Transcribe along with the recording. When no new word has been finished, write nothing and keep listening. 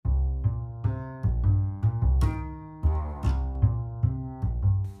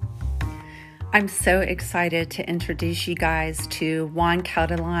I'm so excited to introduce you guys to Juan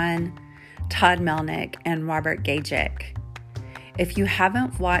Catalan, Todd Melnick, and Robert Gajic. If you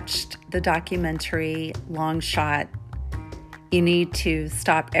haven't watched the documentary Long Shot, you need to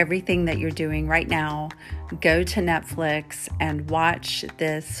stop everything that you're doing right now, go to Netflix and watch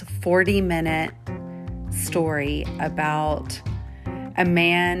this 40-minute story about a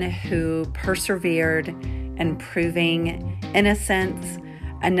man who persevered in proving innocence,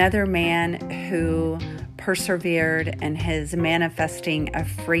 another man who persevered in his manifesting of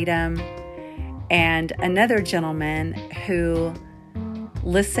freedom, and another gentleman who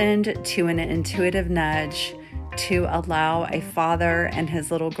listened to an intuitive nudge to allow a father and his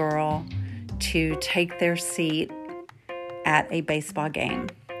little girl to take their seat at a baseball game.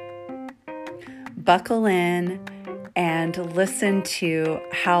 Buckle in and listen to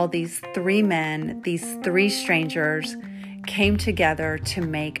how these three men, these three strangers, came together to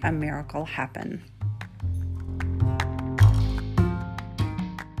make a miracle happen.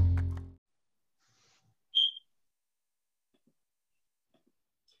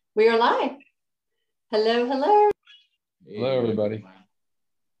 We are live. Hello, hello. Hello, everybody.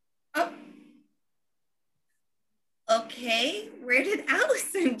 Oh. Okay, where did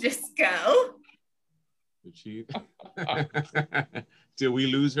Allison just go? Did she? Did we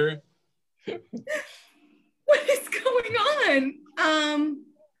lose her? What is going on?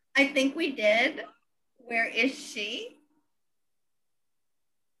 I think we did. Where is she?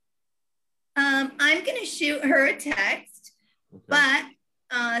 I'm gonna shoot her a text, okay.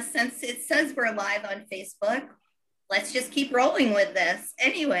 But since it says we're live on Facebook, let's just keep rolling with this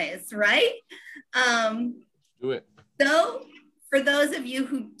anyways, right? Do it. So for those of you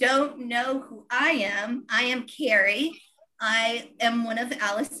who don't know who I am Carrie. I am one of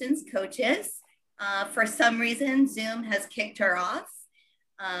Allison's coaches. For some reason, Zoom has kicked her off,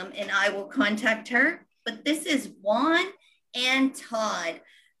 and I will contact her. But this is Juan and Todd.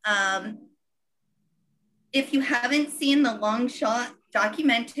 If you haven't seen the Long Shot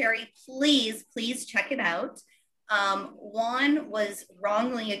documentary, please check it out. Juan was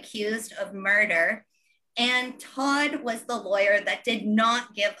wrongly accused of murder, and Todd was the lawyer that did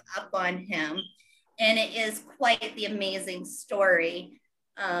not give up on him. And it is quite the amazing story.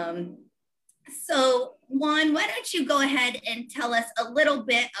 So Juan, why don't you go ahead and tell us a little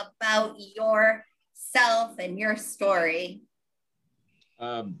bit about yourself and your story?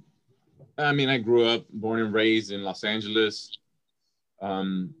 I mean, I grew up, born and raised in Los Angeles.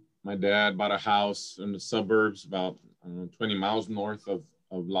 My dad bought a house in the suburbs about 20 miles north of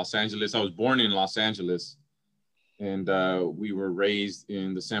Los Angeles. I was born in Los Angeles, and we were raised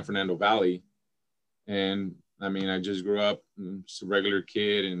in the San Fernando Valley. And I mean, I just grew up just a regular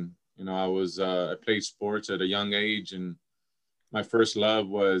kid, and I played sports at a young age, and my first love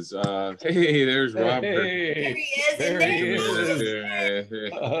was hey, there's Robert. Hey, there he is.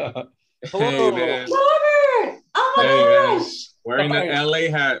 Hello, man. Robert! Oh my gosh! Wearing an LA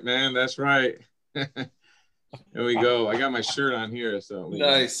hat, man. That's right. There we go. I got my shirt on here, so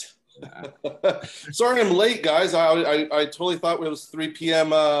nice. Sorry I'm late, guys. I totally thought it was 3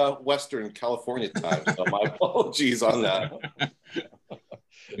 p.m. Western California time, so my apologies on that.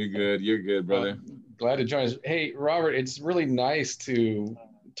 You're good, brother. Glad to join us. Hey, Robert, it's really nice to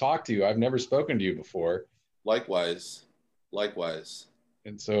talk to you. I've never spoken to you before. Likewise.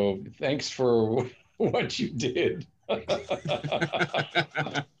 And so thanks for what you did.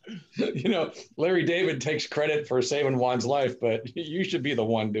 Larry David takes credit for saving Juan's life, but you should be the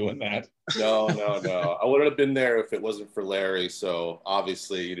one doing that. No. I wouldn't have been there if it wasn't for Larry. So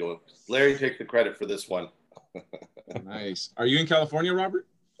obviously, Larry takes the credit for this one. Nice. Are you in California, Robert?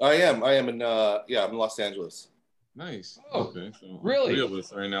 I am in I'm in Los Angeles. Nice. Oh, okay. So really? 3 of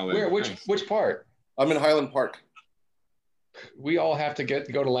us are in LA. Where? Which part? I'm in Highland Park. We all have to go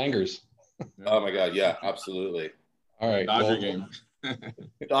to Langers. Oh my God, yeah, absolutely. All right. Dodger game.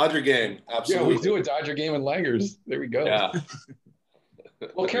 Dodger game, absolutely. Yeah, we do a Dodger game in Langers. There we go. Yeah.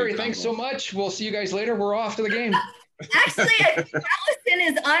 Well, Carrie, thanks so much. We'll see you guys later. We're off to the game. Actually, I think Allison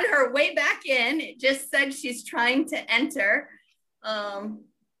is on her way back in. It just said she's trying to enter.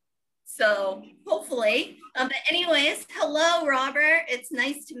 So hopefully. But anyways, hello, Robert. It's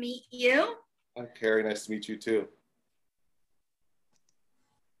nice to meet you. Hi, Carrie. Nice to meet you too.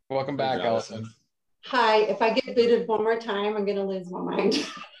 Welcome back, Allison. Hi. If I get booted one more time, I'm going to lose my mind.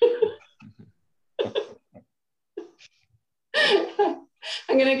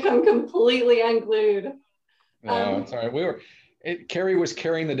 I'm going to come completely unglued. No, it's all right. Carrie was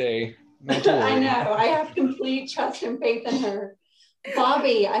carrying the day. I know. I have complete trust and faith in her.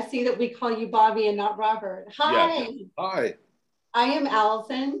 Bobby, I see that we call you Bobby and not Robert. Hi. Yeah. Hi. I am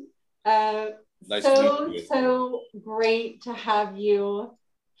Allison. Nice to meet you. So great to have you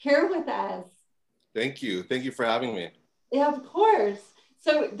here with us. Thank you. Thank you for having me. Yeah, of course.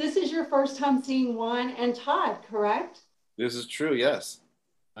 So this is your first time seeing Juan and Todd, correct? This is true, yes.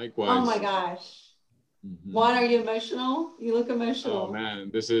 Likewise. Oh my gosh. Juan, are you emotional? You look emotional. Oh man,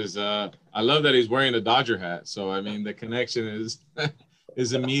 this is I love that he's wearing a Dodger hat. So I mean the connection is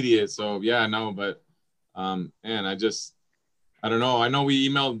is immediate. So yeah, no, but man, I don't know. I know we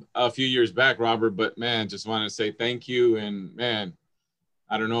emailed a few years back, Robert, but man, just want to say thank you. And man,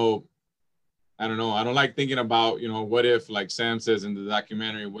 I don't know. I don't like thinking about, what if, like Sam says in the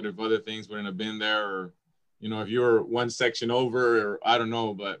documentary, what if other things wouldn't have been there, or, if you were one section over, or I don't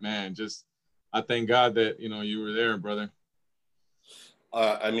know, but man, just, I thank God that, you were there, brother.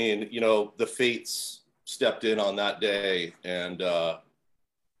 I mean, the fates stepped in on that day, and,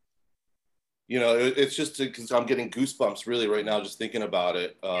 it's just because I'm getting goosebumps really right now just thinking about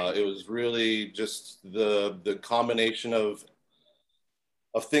it. It was really just the combination of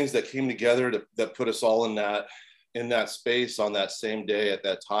things that came together that put us all in that space on that same day at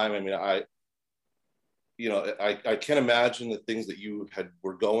that time. I mean, I can't imagine the things that you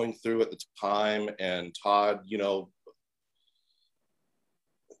were going through at the time, and Todd,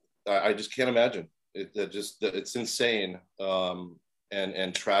 I just can't imagine it. It's insane,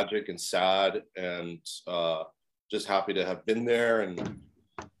 and tragic and sad, and just happy to have been there and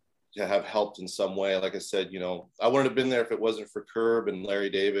to have helped in some way. Like I said, I wouldn't have been there if it wasn't for Curb and Larry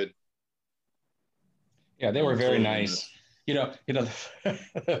David. Yeah, they were very nice. The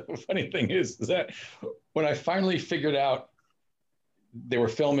funny thing is that when I finally figured out they were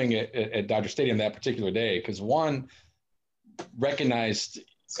filming at Dodger Stadium that particular day, because Juan recognized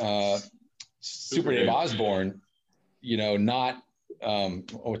Super Dave Osborne, not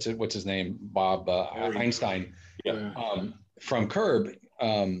what's his name, Bob Einstein, from Curb,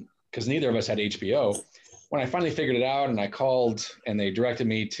 because neither of us had HBO. When I finally figured it out and I called and they directed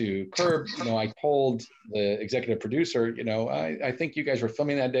me to Curb, I told the executive producer, I think you guys were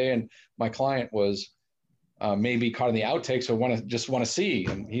filming that day and my client was maybe caught in the outtakes, so just want to see.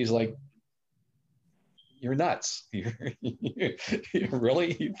 And he's like, "You're nuts.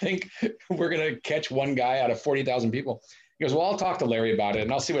 Really? You think we're going to catch one guy out of 40,000 people?" He goes, "Well, I'll talk to Larry about it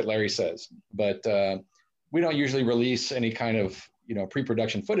and I'll see what Larry says. But we don't usually release any kind of,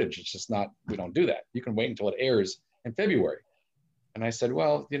 pre-production footage. It's just not, we don't do that. You can wait until it airs in February." And I said,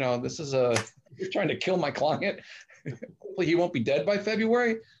 "Well, this is you're trying to kill my client. Hopefully he won't be dead by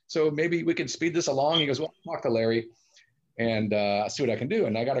February. So maybe we could speed this along." He goes, "Well, I'll talk to Larry and see what I can do."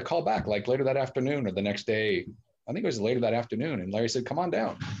 And I got a call back like later that afternoon or the next day. I think it was later that afternoon. And Larry said, "Come on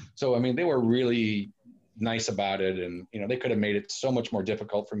down." So, I mean, they were really nice about it. And, they could have made it so much more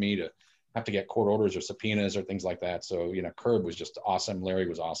difficult for me to have to get court orders or subpoenas or things like that. So, Curb was just awesome. Larry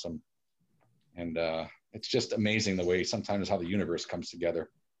was awesome. And it's just amazing the way sometimes how the universe comes together.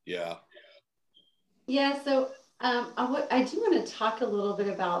 Yeah. Yeah. So I do want to talk a little bit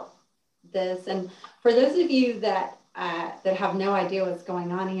about this. And for those of you that have no idea what's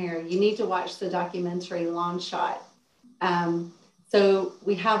going on here, you need to watch the documentary Long Shot. So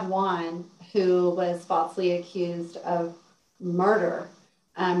we have Juan, who was falsely accused of murder,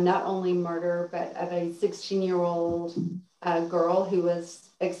 not only murder, but of a 16-year-old girl who was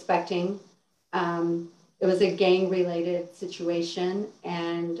expecting. It was a gang-related situation,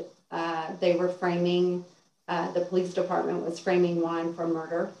 and they were framing, the police department was framing Juan for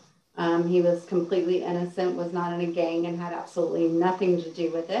murder. He was completely innocent, was not in a gang, and had absolutely nothing to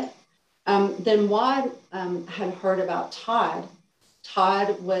do with it. Then Juan had heard about Todd.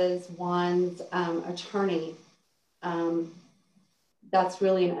 Todd was Juan's attorney. That's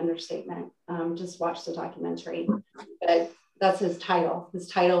really an understatement. Just watch the documentary. But that's his title. His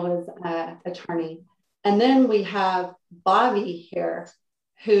title was attorney. And then we have Bobby here,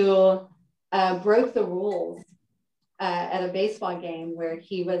 who broke the rules at a baseball game where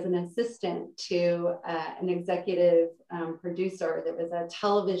he was an assistant to an executive producer. There was a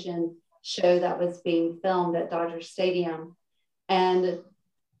television show that was being filmed at Dodger Stadium. And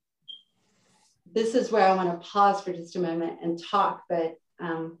this is where I want to pause for just a moment and talk, but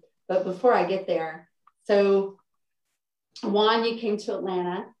before I get there, so Juan, you came to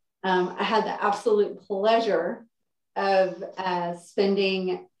Atlanta. I had the absolute pleasure of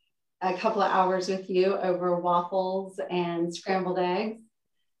spending a couple of hours with you over waffles and scrambled eggs.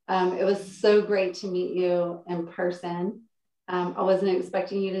 It was so great to meet you in person. I wasn't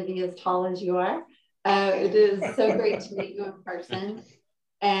expecting you to be as tall as you are. It is so great to meet you in person.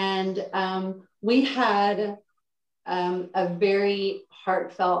 And we had a very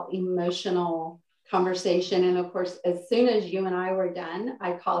heartfelt, emotional conversation. And of course, as soon as you and I were done,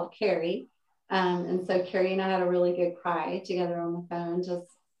 I called Carrie. And so Carrie and I had a really good cry together on the phone just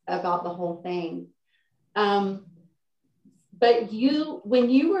about the whole thing. But when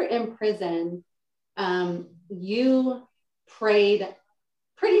you were in prison, you prayed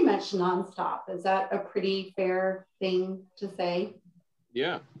pretty much nonstop. Is that a pretty fair thing to say?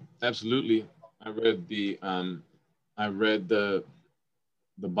 Yeah, absolutely. I read the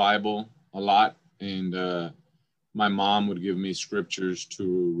Bible a lot, and my mom would give me scriptures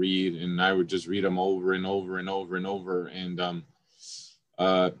to read, and I would just read them over and over and over and over. And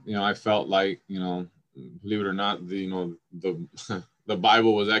I felt like, believe it or not, the the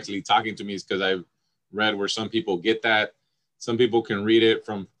Bible was actually talking to me, because I've read where some people get that. Some people can read it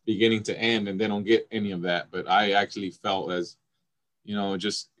from beginning to end and they don't get any of that. But I actually felt as,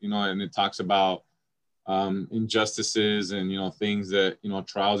 and it talks about injustices and, things that,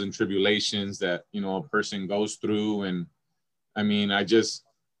 trials and tribulations that, a person goes through. And I mean, that's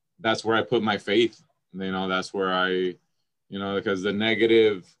where I put my faith, that's where I, because the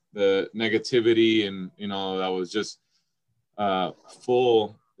negativity and, that was just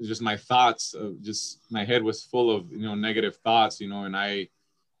full, just my thoughts of my head was full of, negative thoughts, and I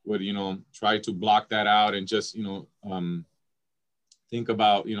would, try to block that out and just, think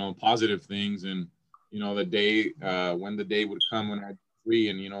about, positive things. And, the day, when the day would come when I'd be free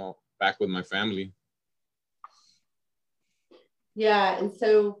and, back with my family. Yeah. And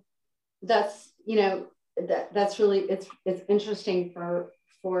so that's, that's really, it's interesting for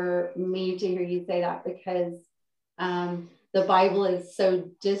me to hear you say that, because the Bible is so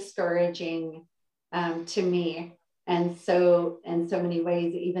discouraging to me. And so in so many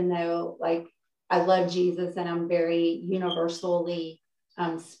ways, even though like I love Jesus and I'm very universally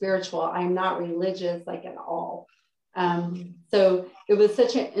spiritual, I'm not religious like at all. So it was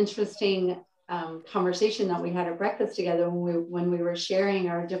such an interesting conversation that we had at breakfast together when we were sharing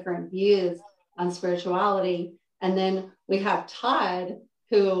our different views on spirituality. And then we have Todd,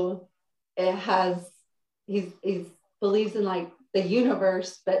 who he's believes in like the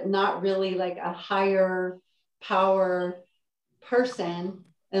universe, but not really like a higher power person.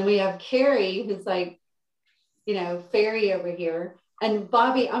 And we have Carrie, who's like, fairy over here. And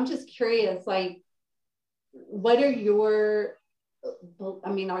Bobby, I'm just curious, like, what are your,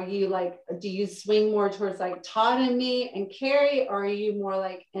 are you like, do you swing more towards like Todd and me and Carrie, or are you more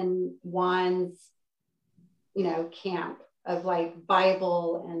like in Juan's, camp of like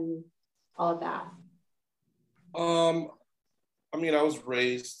Bible and all of that? I was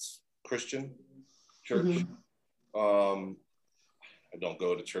raised Christian church. Mm-hmm. I don't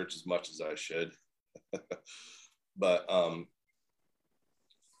go to church as much as I should, but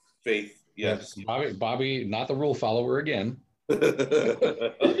faith, yes. Bobby, not the rule follower again. So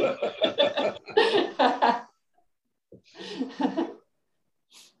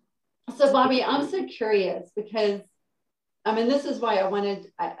Bobby, I'm so curious because, this is why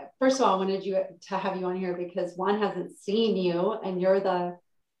first of all, I wanted you to have you on here because Juan hasn't seen you, and you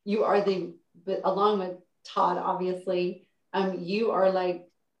are along with Todd, obviously, you are like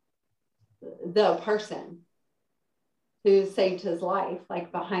the person who saved his life,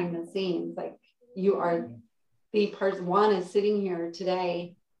 like behind the scenes. Like you are the person. Juan is sitting here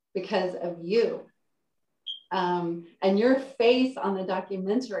today because of you. And your face on the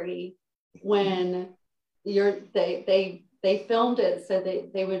documentary when they filmed it so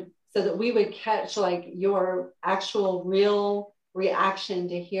that we would catch like your actual real reaction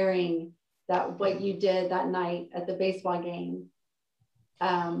to hearing that what you did that night at the baseball game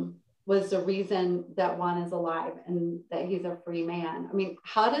was the reason that Juan is alive and that he's a free man.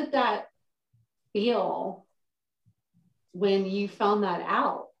 How did that feel when you found that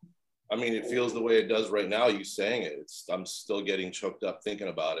out? It feels the way it does right now, you saying it. I'm still getting choked up thinking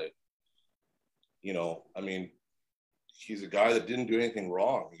about it. He's a guy that didn't do anything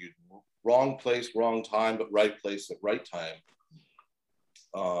wrong. Wrong place, wrong time, but right place at right time.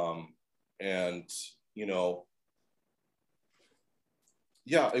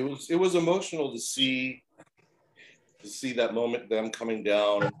 It was emotional to see that moment, them coming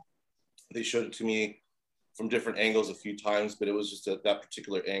down. They showed it to me from different angles a few times, but it was just that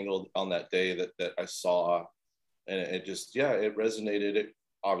particular angle on that day that I saw, and it just, it resonated. It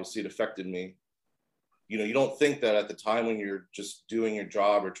affected me. You don't think that at the time when you're just doing your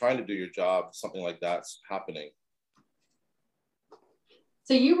job or trying to do your job, something like that's happening.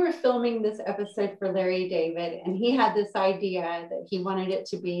 So you were filming this episode for Larry David, and he had this idea that he wanted it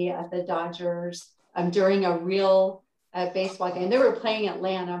to be at the Dodgers during a real baseball game. They were playing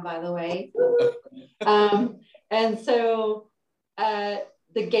Atlanta, by the way. And so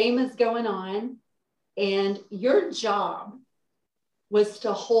the game is going on, And your job was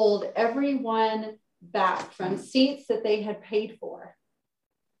to hold everyone back from seats that they had paid for.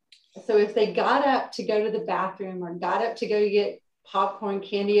 So if they got up to go to the bathroom or got up to go get popcorn,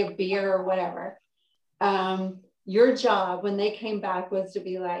 candy, a beer, or whatever, your job when they came back was to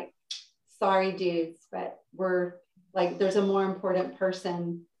be like, sorry, dudes, but we're like, there's a more important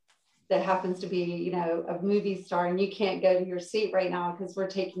person that happens to be, you know, a movie star, and you can't go to your seat right now because we're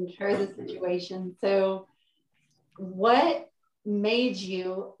taking care of the situation. So what made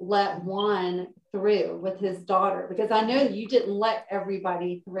you let Juan through with his daughter? Because I know you didn't let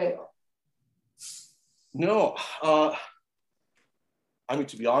everybody through. No, I mean,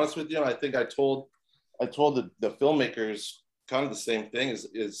 to be honest with you, I think I told the filmmakers kind of the same thing.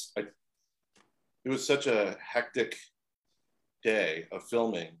 It was such a hectic day of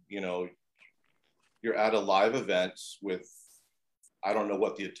filming. You know, you're at a live event with, I don't know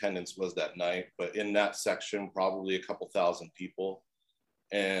what the attendance was that night, but in that section, probably a couple thousand people.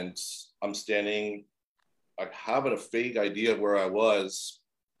 And I'm standing, I have a vague idea of where I was.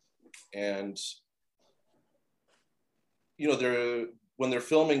 And, you know, when they're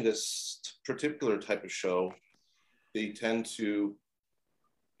filming this particular type of show, they tend to,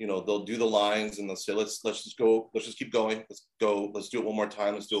 you know, they'll do the lines and they'll say, let's just keep going. Let's do it one more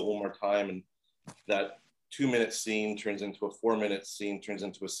time. And that 2-minute scene turns into a 4-minute scene, turns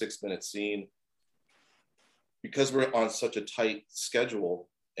into a 6-minute scene. Because we're on such a tight schedule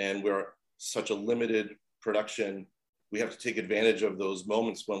and we're such a limited production, we have to take advantage of those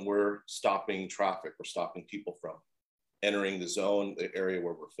moments when we're stopping traffic or stopping people from entering the zone, the area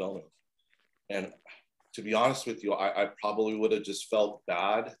where we're filming. And to be honest with you, I probably would have just felt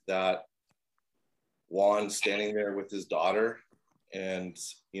bad that Juan's standing there with his daughter. And,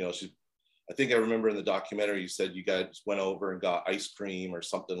 you know, I think I remember in the documentary, you said you guys went over and got ice cream or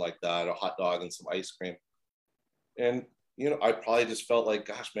something like that, a hot dog and some ice cream. And, you know, I probably just felt like,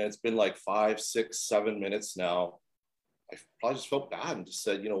 gosh, man, it's been like 5, 6, 7 minutes now. I probably just felt bad and just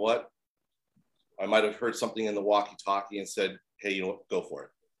said, you know what? I might have heard something in the walkie-talkie and said, hey, you know what, go for it.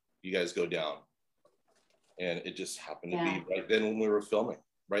 You guys go down. And it just happened to be right then when we were filming,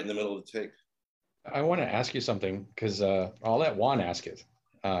 right in the middle of the take. I want to ask you something, because I'll let Juan ask it,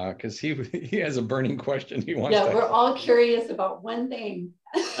 because he has a burning question he wants to. Yeah, we're all curious about one thing.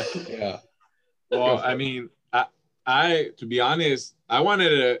 Yeah. Well, I mean, I to be honest, I wanted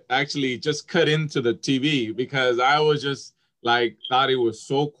to actually just cut into the TV because I was just like, thought it was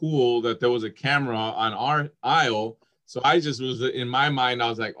so cool that there was a camera on our aisle. So I just was, in my mind, I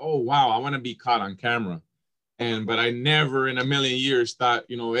was like, oh, wow, I want to be caught on camera. But I never in a million years thought,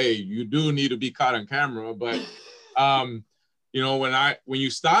 you know, hey, you do need to be caught on camera. But, you know, when you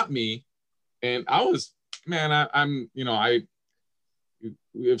stopped me, and I was, man, I'm, you know,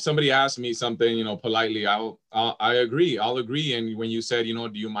 if somebody asks me something, you know, politely, I agree. I'll agree. And when you said, you know,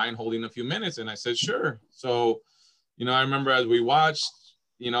 do you mind holding a few minutes? And I said, sure. So, you know, I remember as we watched,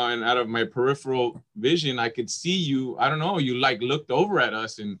 you know, and out of my peripheral vision, I could see you, I don't know, you like looked over at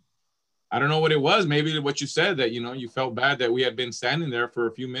us, and I don't know what it was. Maybe what you said, that, you know, you felt bad that we had been standing there for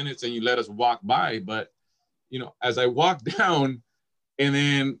a few minutes and you let us walk by. But, you know, as I walked down, and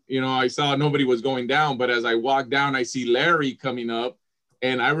then, you know, I saw nobody was going down, but as I walked down, I see Larry coming up,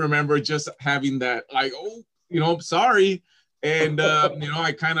 and I remember just having that, like, oh, you know, sorry. And, you know,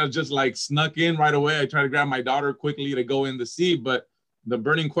 I kind of just like snuck in right away. I tried to grab my daughter quickly to go in the seat. But the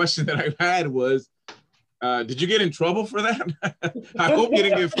burning question that I had was, did you get in trouble for that? I hope you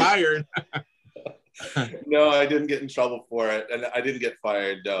didn't get fired. No, I didn't get in trouble for it. And I didn't get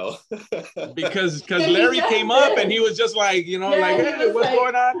fired, no. because Larry came up and he was just like, you know, like, hey, what's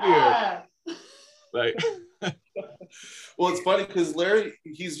going on here? Like, well, it's funny because Larry,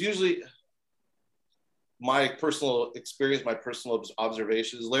 he's usually, my personal experience, my personal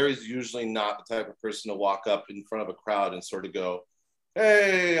observations, Larry's usually not the type of person to walk up in front of a crowd and sort of go,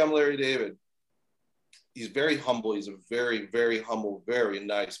 hey, I'm Larry David. He's very humble. He's a very, very humble, very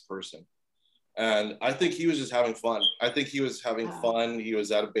nice person. And I think he was just having fun. I think he was having fun. He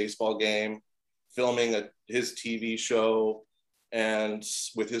was at a baseball game, filming his TV show, and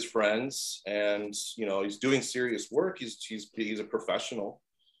with his friends. And, you know, he's doing serious work. He's a professional,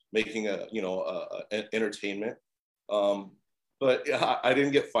 making entertainment. But I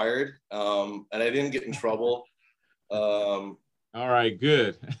didn't get fired, and I didn't get in trouble. All right,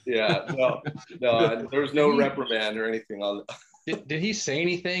 good. Yeah, no, there was no reprimand or anything on that. Did he say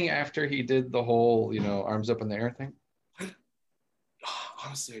anything after he did the whole, you know, arms up in the air thing?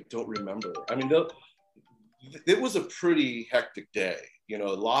 Honestly, I don't remember. I mean, it was a pretty hectic day. You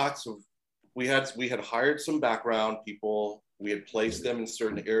know, we had hired some background people. We had placed them in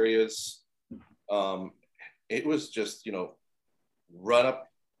certain areas. it was just, run up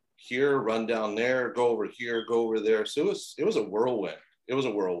here, run down there, go over here, go over there. So it was a whirlwind. It was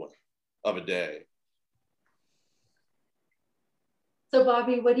a whirlwind of a day. So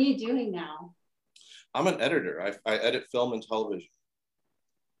Bobby, what are you doing now? I'm an editor. I edit film and television.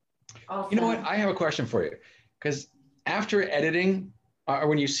 Awesome. You know what? I have a question for you. Because after editing, or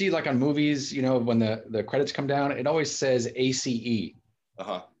when you see like on movies, when the credits come down, it always says ACE.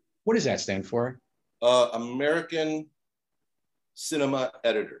 Uh-huh. What does that stand for? American Cinema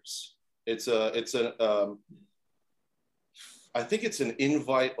Editors. I think it's an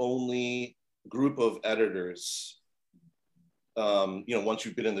invite-only group of editors. Once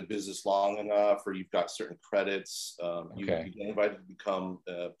you've been in the business long enough, or you've got certain credits, you get invited to become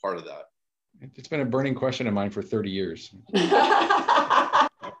part of that. It's been a burning question of mine for 30 years. I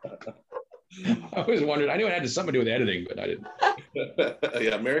always wondered. I knew it had something to do with editing, but I didn't.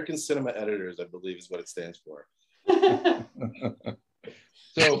 Yeah, American Cinema Editors, I believe, is what it stands for.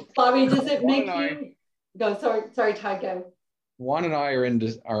 So, Bobby, does it make you go? Sorry, Todd, go. Juan and I are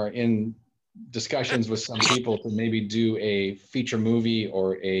in discussions with some people to maybe do a feature movie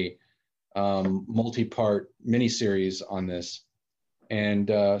or a multi-part miniseries on this. And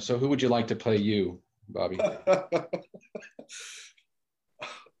so, who would you like to play you, Bobby?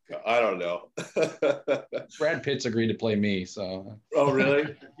 I don't know. Brad Pitt's agreed to play me, so. Oh,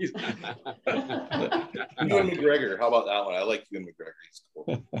 really? Ewan McGregor. How about that one? I like Ewan McGregor. He's cool.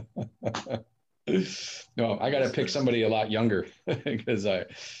 No, I got to pick somebody a lot younger because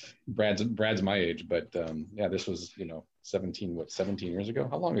Brad's my age. But yeah, this was 17 years ago.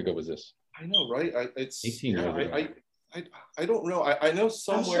 How long ago was this? I know, right? It's 18 years ago. I don't know. I know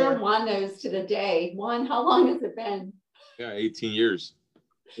somewhere. I'm sure Juan knows to the day. Juan, how long has it been? Yeah, 18 years.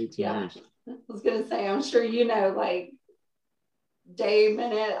 18 years. I was going to say, I'm sure like day,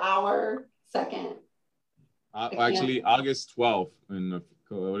 minute, hour, second. Actually, August 12th, in a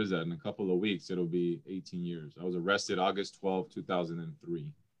couple of weeks, it'll be 18 years. I was arrested August 12, 2003.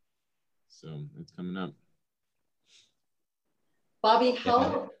 So it's coming up. Bobby,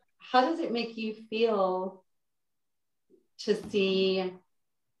 how does it make you feel to see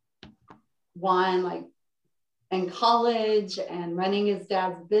Juan in college and running his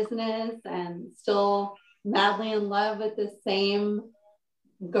dad's business and still madly in love with the same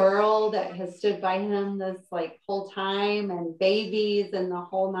girl that has stood by him this whole time, and babies and the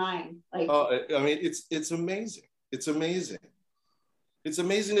whole nine? It's amazing. It's amazing. It's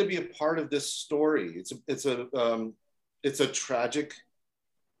amazing to be a part of this story. It's a tragic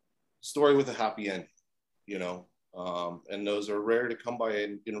story with a happy ending, and those are rare to come by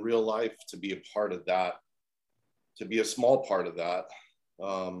in real life. To be a part of that, to be a small part of that,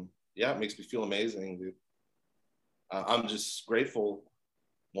 it makes me feel amazing, dude. I'm just grateful,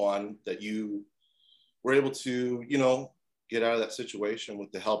 Juan, that you were able to, get out of that situation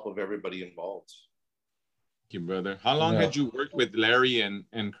with the help of everybody involved. Thank you, brother. How long had you worked with Larry and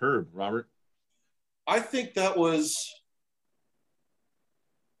Curb, Robert? I think I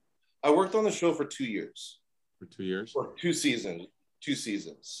worked on the show for 2 years. For 2 years? Or two seasons.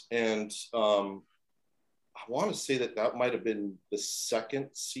 And I want to say that might have been the second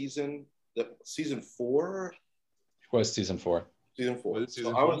season, season 4. It was season 4. Season 4.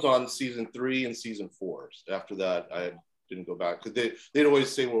 So I was on season 3 and season 4. After that, I didn't go back, because they'd always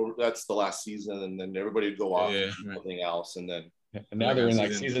say, well, that's the last season, and then everybody would go off and do something else, and then. And now they're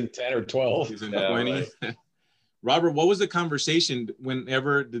in season 10 or 12. Season 20. Right. Robert, what was the conversation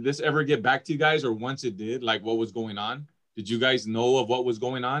did this ever get back to you guys, or once it did, what was going on? Did you guys know of what was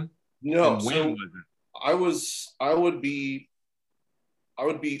going on? No. And when was it? I would be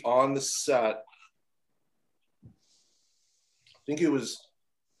on the set. I think it was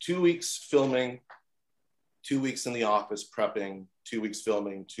 2 weeks filming, 2 weeks in the office prepping, 2 weeks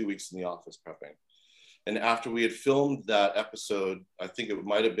filming, 2 weeks in the office prepping. And after we had filmed that episode, I think it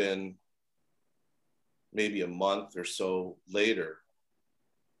might have been maybe a month or so later,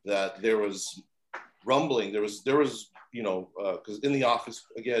 that there was rumbling. There was, because in the office,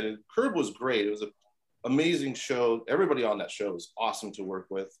 again, Curb was great. It was an amazing show. Everybody on that show was awesome to work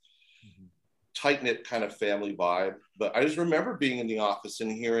with. Mm-hmm. Tight-knit kind of family vibe. But I just remember being in the office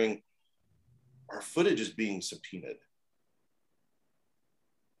and hearing our footage is being subpoenaed.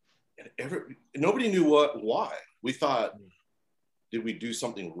 And nobody knew why. We thought, did we do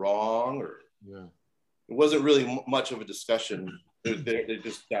something wrong? Or it wasn't really much of a discussion. They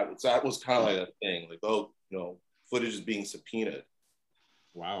just, that was kind of like a thing, footage is being subpoenaed.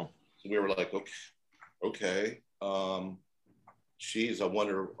 Wow. So we were like, okay. Geez, I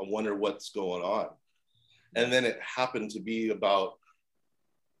wonder what's going on. And then it happened to be about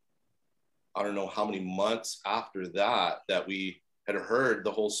I don't know how many months after that we had heard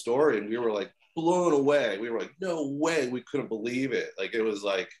the whole story, and we were like blown away. We were like, no way, we couldn't believe it. Like, it was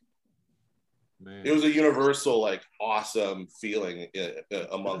like, man, it was a universal, like, awesome feeling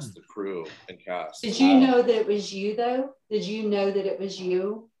amongst the crew and cast. Did you know that it was you, though? Did you know that it was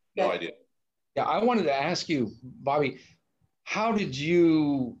you? No idea. Yeah, I wanted to ask you, Bobby, how were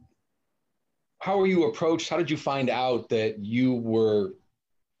you approached? How did you find out that you were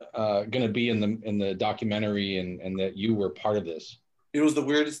going to be in the documentary and that you were part of this? It was the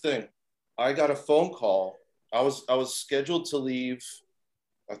weirdest thing. I got a phone call. I was scheduled to leave.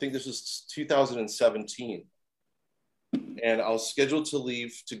 I think this was 2017. And I was scheduled to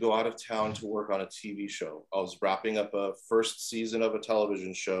leave to go out of town to work on a TV show. I was wrapping up a first season of a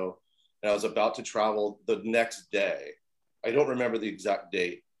television show, and I was about to travel the next day. I don't remember the exact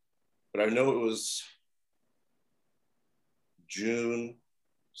date, but I know it was June,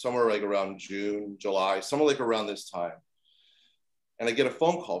 somewhere like around June, July, somewhere like around this time. And I get a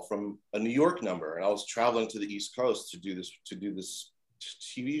phone call from a New York number, and I was traveling to the East Coast to do this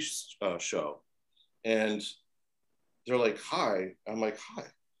TV show. And they're like, hi. I'm like, hi.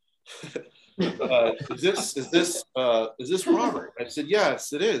 Is this Robert? I said,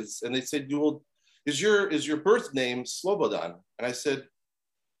 yes, it is. And they said, is your birth name Slobodan? And I said,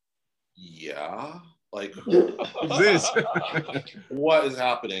 yeah. Like, who's this? What is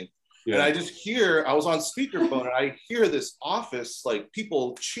happening? Yeah. And I was on speakerphone, and I hear this office, like,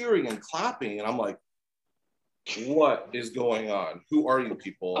 people cheering and clapping. And I'm like, what is going on? Who are you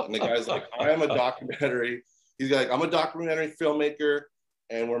people? And the guy's like, I am a documentary. He's like, I'm a documentary filmmaker,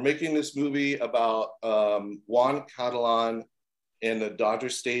 and we're making this movie about Juan Catalan and the Dodger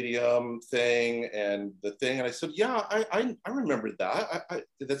Stadium thing and the thing. And I said, yeah, I remember that.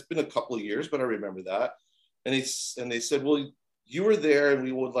 That's been a couple of years, but I remember that. And they said, well, you were there, and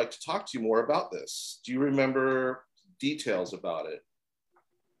we would like to talk to you more about this. Do you remember details about it?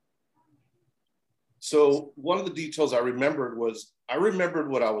 So one of the details I remembered was, I remembered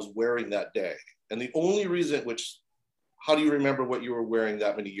what I was wearing that day. And the only reason, how do you remember what you were wearing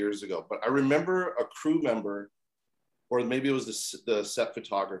that many years ago? But I remember a crew member, or maybe it was the set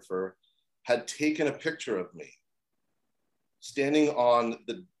photographer, had taken a picture of me standing on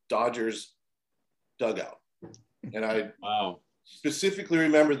the Dodgers dugout. And I specifically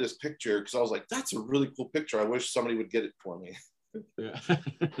remember this picture because I was like, that's a really cool picture. I wish somebody would get it for me. Yeah.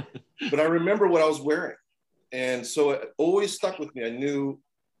 But I remember what I was wearing. And so it always stuck with me. I knew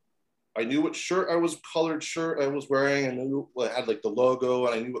what colored shirt I was wearing. I knew it had like the logo,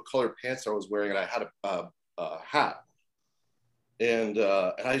 and I knew what colored pants I was wearing, and I had a hat. And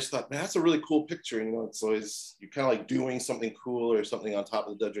I just thought, man, that's a really cool picture. You know, it's always, you're kind of like doing something cool or something on top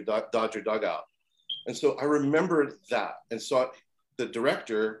of the Dodger dugout. And so I remembered that. And so the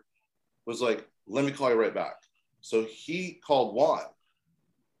director was like, let me call you right back. So he called Juan.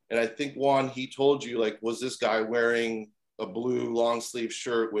 And I think, Juan, he told you, like, was this guy wearing a blue long sleeve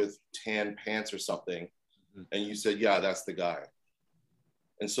shirt with tan pants or something? Mm-hmm. And you said, yeah, that's the guy.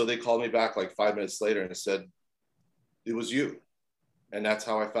 And so they called me back like 5 minutes later and said, it was you. And that's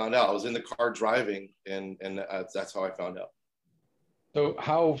how I found out. I was in the car driving, and that's how I found out. So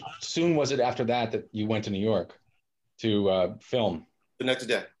how soon was it after that you went to New York to film? The next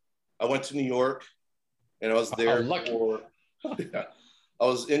day. I went to New York, and I was there I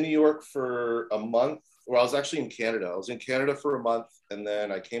was in New York for a month. Well, I was actually in Canada. I was in Canada for a month, and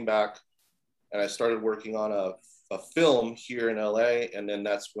then I came back and I started working on a film here in LA. And then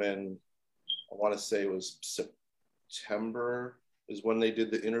that's when, I want to say it was September is when they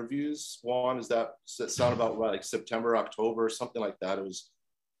did the interviews. Juan, does that sound about right? Like September, October, something like that. It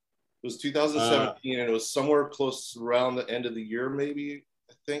was 2017, and it was somewhere close around the end of the year, maybe.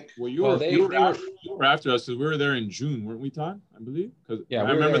 I think. Well, you were after us, because we were there in June, weren't we, Todd? I believe. Because yeah,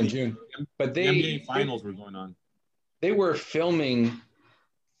 I remember in June. But the NBA finals were going on. They were filming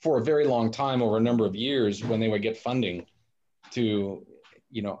for a very long time, over a number of years, when they would get funding to,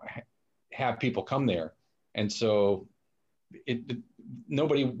 you know, have people come there. And so we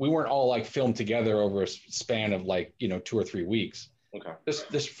weren't all like filmed together over a span of like, you know, 2 or 3 weeks. Okay.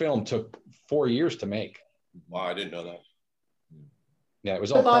 This film took 4 years to make. Wow, I didn't know that. Yeah, it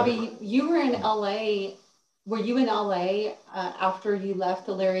was so all. Bobby, you were in LA. Were you in LA after you left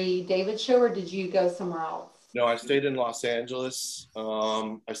the Larry David show, or did you go somewhere else? No, I stayed in Los Angeles.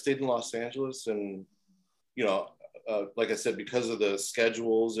 And, you know, like I said, because of the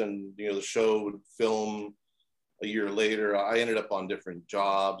schedules and, you know, the show would film a year later, I ended up on different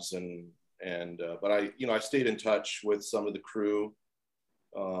jobs but I stayed in touch with some of the crew.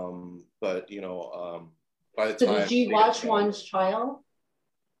 But, you know, by the time. So did you watch Juan's trial?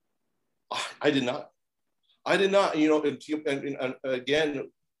 I did not. I did not, you know, and again,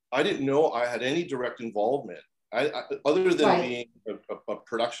 I didn't know I had any direct involvement, other than being a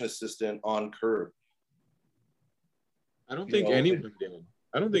production assistant on Curb. I don't think anyone did.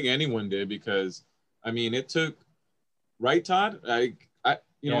 I don't think anyone did, because, I mean, it took, right, Todd?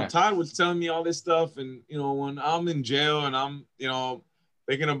 Todd was telling me all this stuff, and, you know, when I'm in jail and I'm, you know,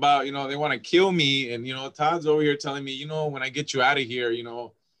 thinking about, you know, they want to kill me, and, you know, Todd's over here telling me, you know, when I get you out of here, you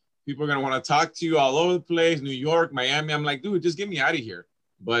know, people are going to want to talk to you all over the place, New York, Miami. I'm like, dude, just get me out of here.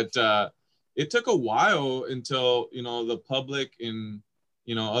 But it took a while until, you know, the public and,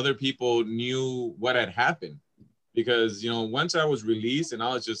 you know, other people knew what had happened. Because, you know, once I was released and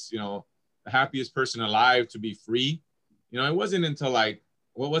I was just, you know, the happiest person alive to be free, you know, it wasn't until like,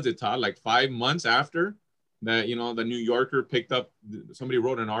 what was it, Todd? Like 5 months after that, you know, the New Yorker picked up, somebody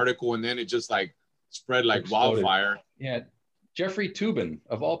wrote an article, and then it just like spread like wildfire. Yeah. Jeffrey Toobin,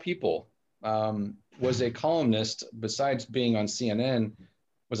 of all people, was a columnist, besides being on CNN,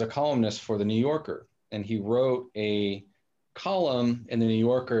 was a columnist for the New Yorker. And he wrote a column in the New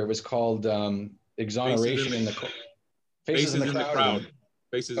Yorker. It was called Exoneration in the Faces in the Crowd.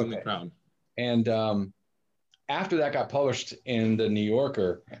 Faces in the Crowd. And after that got published in the New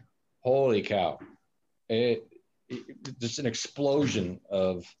Yorker, holy cow, it just an explosion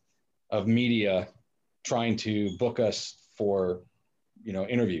of media trying to book us for, you know,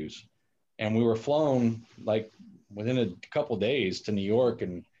 interviews. And we were flown like within a couple of days to New York,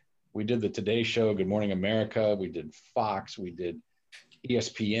 and we did the Today Show, Good Morning America, we did Fox, we did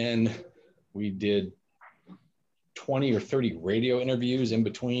ESPN, we did 20 or 30 radio interviews in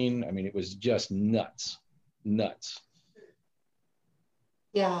between. I mean, it was just nuts.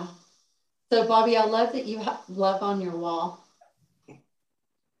 Yeah. So Bobby, I love that you have love on your wall.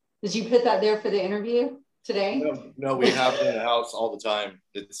 Did you put that there for the interview today? No, we have it in the house all the time.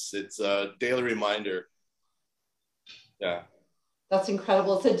 It's a daily reminder. Yeah. That's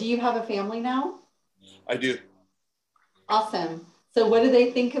incredible. So do you have a family now? I do. Awesome. So what do they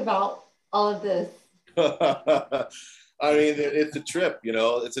think about all of this? I mean, it's a trip, you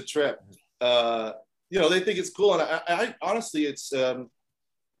know, it's a trip. You know, they think it's cool. And I honestly, it's an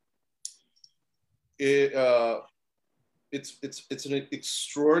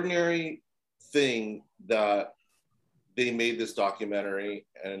extraordinary thing that they made this documentary,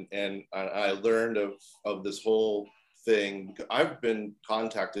 and I learned of this whole thing. I've been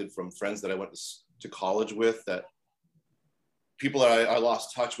contacted from friends that I went to college with, that people that I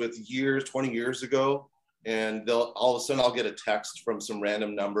lost touch with 20 years ago, and they'll all of a sudden I'll get a text from some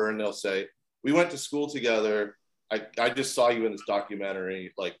random number, and they'll say, "We went to school together. I just saw you in this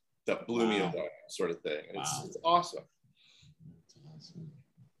documentary, like that blew me away," sort of thing. And it's awesome.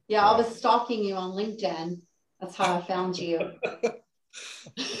 Yeah, I was stalking you on LinkedIn. That's how I found you.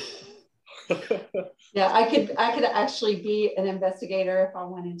 Yeah, I could actually be an investigator if I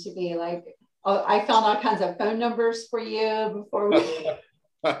wanted to be. Like, I found all kinds of phone numbers for you before you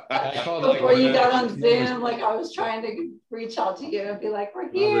got on Zoom. Like, I was trying to reach out to you and be like, "We're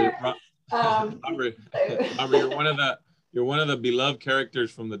here." Robert, you're one of the beloved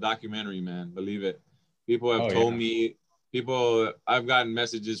characters from the documentary, man. Believe it. People have told me. I've gotten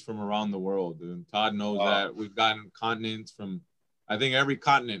messages from around the world, and Todd knows that. We've gotten continents from, I think, every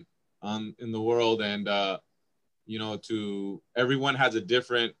continent in the world, and you know, everyone has a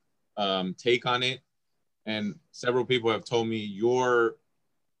different take on it, and several people have told me your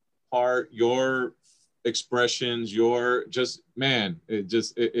part, your expressions,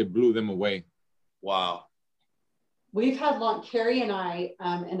 it blew them away. Wow. We've had Carrie and I,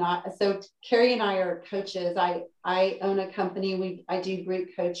 so Carrie and I are coaches. I own a company. I do group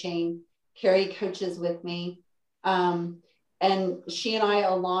coaching. Carrie coaches with me. And she and I,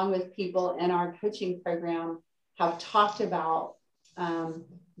 along with people in our coaching program, have talked about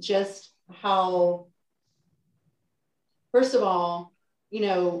just how, first of all, you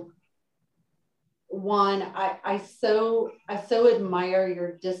know, Juan, I so admire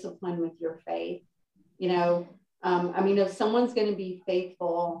your discipline with your faith. You know, I mean, if someone's going to be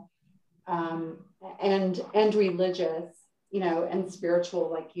faithful and religious, you know, and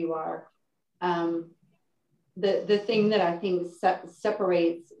spiritual like you are, the thing that I think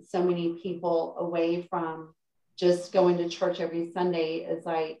separates so many people away from just going to church every Sunday is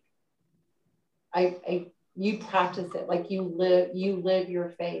like, you practice it, like you live your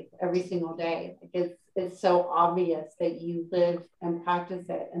faith every single day. Like it's so obvious that you live and practice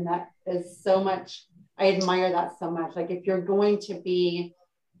it, and that is so much. I admire that so much. Like if you're going to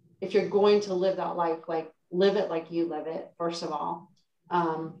live that life, like live it like you live it, first of all.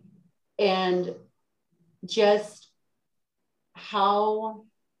 And just how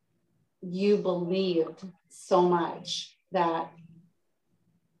you believed so much that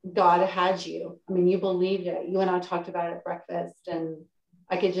God had you. I mean, you believed it. You and I talked about it at breakfast, and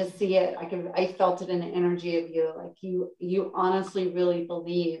I could just see it. I felt it in the energy of you. Like you honestly really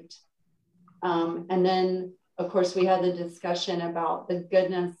believed. And then of course we had the discussion about the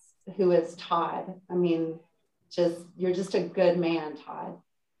goodness who is Todd. I mean, you're just a good man, Todd.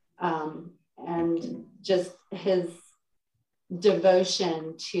 And just his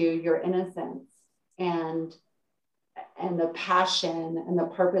devotion to your innocence and the passion and the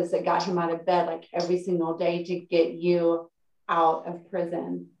purpose that got him out of bed like every single day to get you out of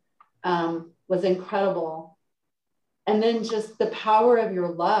prison was incredible. And then just the power of your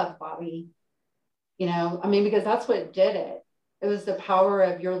love, Bobby, you know, I mean, because that's what did it. It was the power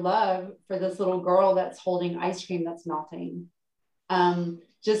of your love for this little girl that's holding ice cream that's melting.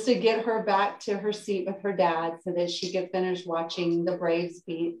 Just to get her back to her seat with her dad so that she could finish watching the Braves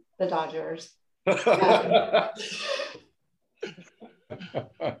beat the Dodgers.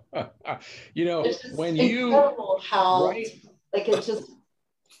 You know, when incredible you how right, like it just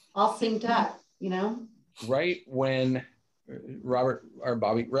all synced up, you know? Right when Robert or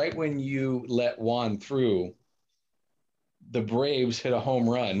Bobby, right when you let Juan through, the Braves hit a home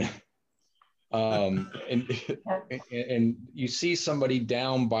run. And you see somebody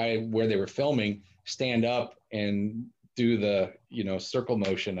down by where they were filming stand up and do the, you know, circle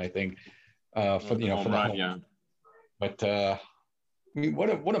motion, I think, for the home run. Yeah. But I mean,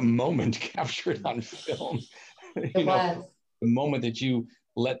 what a moment captured on film. You know, the moment that you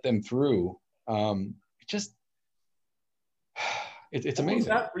let them through. It's amazing. What was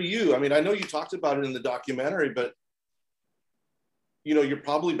that for you? I mean, I know you talked about it in the documentary, but you know, you're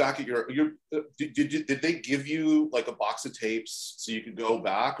probably back at did they give you like a box of tapes so you could go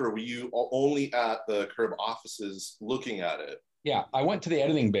back, or were you only at the Curb offices looking at it? Yeah, I went to the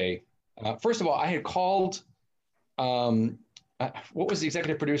editing bay. First of all, I had called, what was the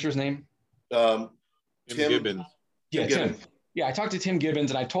executive producer's name? Tim Gibbons. Yeah, Tim. Yeah, I talked to Tim Gibbons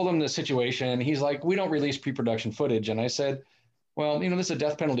and I told him the situation. He's like, we don't release pre-production footage. And I said, well, you know, this is a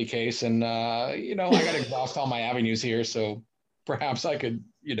death penalty case, and you know, I got to exhaust all my avenues here, so perhaps I could,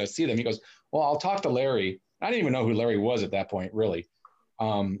 you know, see them. He goes, well, I'll talk to Larry. I didn't even know who Larry was at that point, really.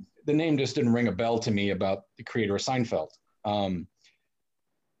 The name just didn't ring a bell to me about the creator of Seinfeld.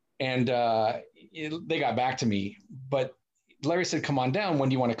 They got back to me, but Larry said, come on down. When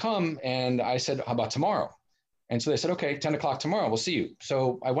do you want to come? And I said, how about tomorrow? And so they said, okay, 10 o'clock tomorrow, we'll see you.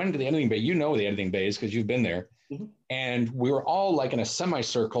 So I went into the editing bay. You know the editing bays because you've been there. Mm-hmm. And we were all like in a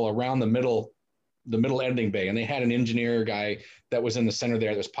semicircle around the middle editing bay. And they had an engineer guy that was in the center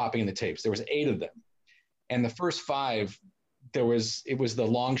there that was popping in the tapes. There was 8 of them. And the first 5, it was the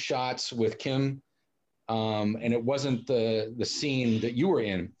long shots with Kim. And it wasn't the scene that you were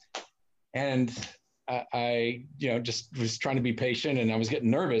in. And I, you know, just was trying to be patient, and I was getting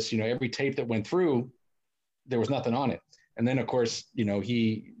nervous. You know, every tape that went through, there was nothing on it. And then of course, you know,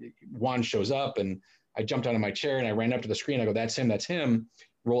 Juan shows up, and I jumped out of my chair and I ran up to the screen. I go, that's him,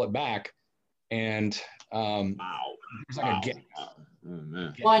 roll it back. And wow.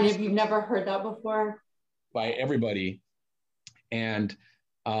 Juan, have you never heard that before? By everybody. And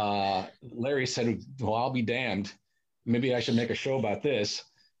Larry said, well, I'll be damned. Maybe I should make a show about this.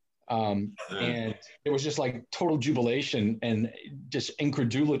 And it was just like total jubilation and just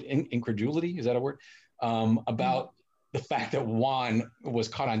incredulity, is that a word? About the fact that Juan was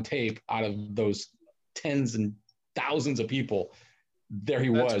caught on tape out of those tens and thousands of people. There he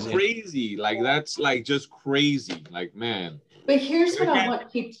was. Crazy. Like, that's like just crazy. Like, man. But here's what I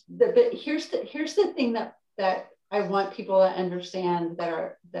want people, but here's the thing that I want people to understand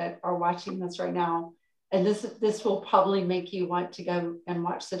that are watching this right now. And this will probably make you want to go and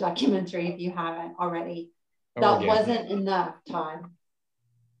watch the documentary if you haven't already. That wasn't enough, Todd.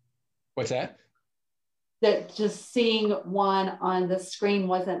 What's that? That just seeing Juan on the screen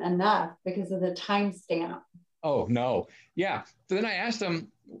wasn't enough because of the timestamp. Oh, no. Yeah. So then I asked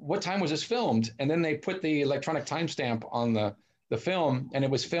them, what time was this filmed? And then they put the electronic timestamp on the film, and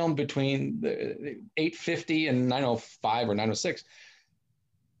it was filmed between the 8:50 and 9:05 or 9:06.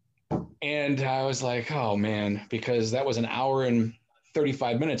 And I was like, oh, man, because that was an hour and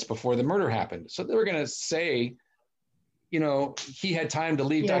 35 minutes before the murder happened. So they were going to say, you know, he had time to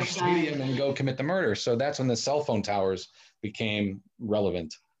leave Dodger Stadium and go commit the murder. So that's when the cell phone towers became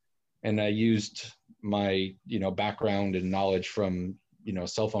relevant. And I used my, you know, background and knowledge from, you know,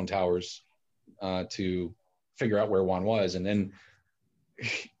 cell phone towers to figure out where Juan was. And then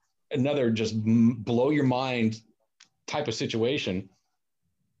another just blow your mind type of situation.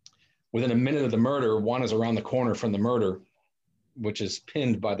 Within a minute of the murder, Juan is around the corner from the murder. which is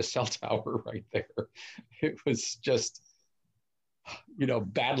pinned by the cell tower right there. It was just,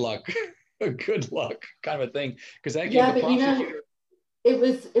 bad luck, good luck kind of a thing. Because that gave the prosecutor. It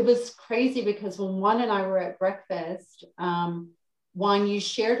was crazy because when Juan and I were at breakfast, Juan, you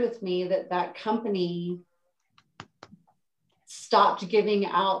shared with me that company stopped giving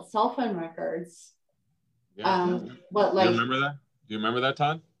out cell phone records. Yeah. What, like? Do you remember that? Do you remember that,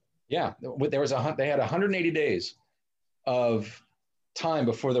 Todd? Yeah, they had 180 days of time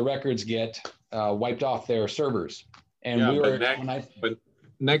before the records get wiped off their servers, and but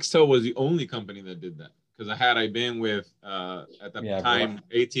Nextel was the only company that did that. Because had I been with at the time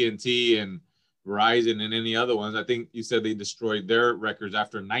AT&T and Verizon and any other ones, I think you said they destroyed their records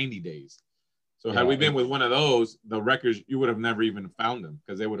after 90 days. So had we been with one of those, the records, you would have never even found them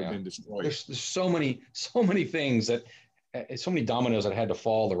because they would have been destroyed. There's so many things that, so many dominoes that had to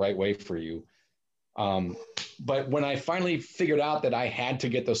fall the right way for you. But when I finally figured out that I had to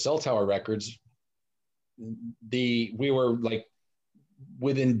get those cell tower records, we were like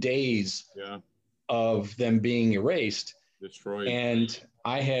within days of them being erased, destroyed. And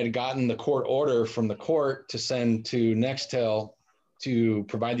I had gotten the court order from the court to send to Nextel to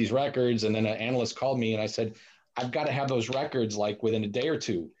provide these records. And then an analyst called me and I said, I've got to have those records like within a day or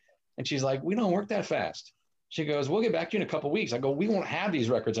two. And she's like, we don't work that fast. She goes, we'll get back to you in a couple of weeks. I go, we won't have these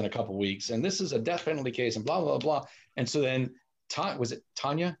records in a couple of weeks. And this is a death penalty case and blah, blah, blah. And so then, was it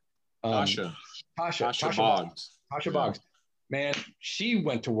Tanya? Tasha Boggs. Tasha Boggs. Man, she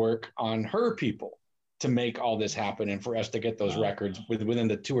went to work on her people to make all this happen and for us to get those records within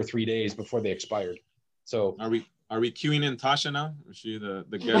the 2 or 3 days before they expired. So are we queuing in Tasha now? Is she the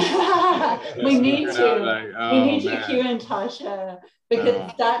guest? We need to queue in Tasha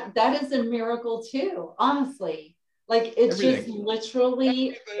because that is a miracle too. Honestly, like it just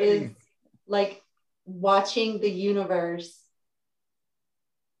literally is like watching the universe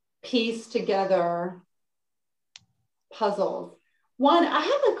piece together puzzles. Juan, I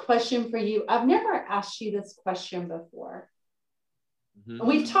have a question for you. I've never asked you this question before. Mm-hmm.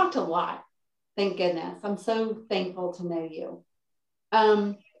 We've talked a lot. Thank goodness. I'm so thankful to know you.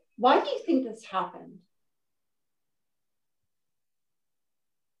 Why do you think this happened?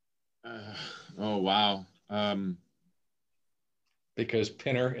 Oh, wow. Because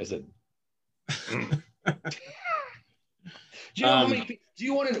Pinner is a... Do you know how many... Do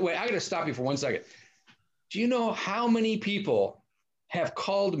you want to... Wait, I got to stop you for 1 second. Do you know how many people have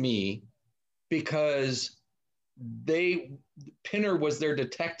called me because Pinner was their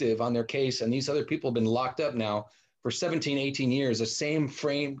detective on their case, and these other people have been locked up now for 17, 18 years, the same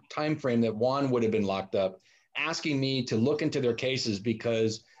time frame that Juan would have been locked up, asking me to look into their cases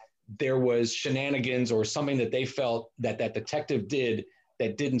because there was shenanigans or something that they felt that detective did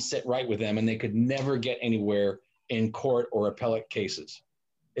that didn't sit right with them, and they could never get anywhere in court or appellate cases.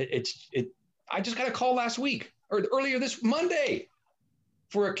 I just got a call last week or earlier this Monday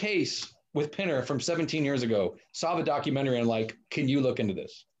for a case with Pinner from 17 years ago. Saw the documentary and like, can you look into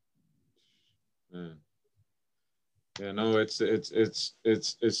this? Yeah, no, it's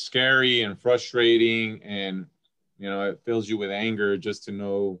scary and frustrating, and it fills you with anger just to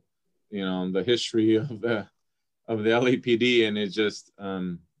know, the history of the LAPD, and it just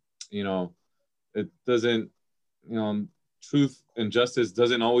it doesn't, truth and justice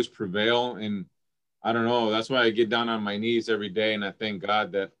doesn't always prevail. And I don't know, that's why I get down on my knees every day and I thank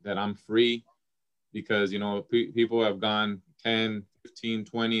God that I'm free, because people have gone 10, 15,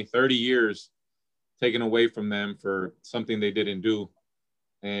 20, 30 years taken away from them for something they didn't do.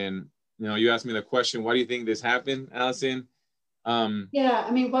 And you asked me the question, why do you think this happened, Allison? Yeah, I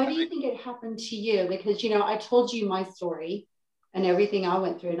mean, why do you think it happened to you? Because I told you my story and everything I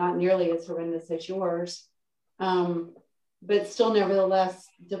went through, not nearly as horrendous as yours, but still nevertheless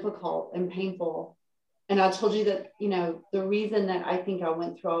difficult and painful. And I told you that, the reason that I think I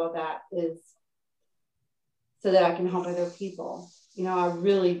went through all of that is so that I can help other people. I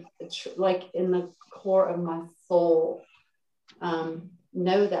really, like in the core of my soul,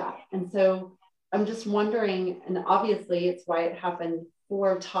 know that. And so I'm just wondering, and obviously it's why it happened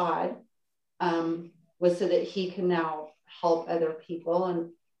for Todd, was so that he can now help other people. And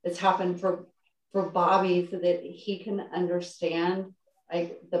it's happened for Bobby so that he can understand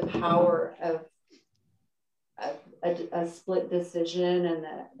like the power of a split decision and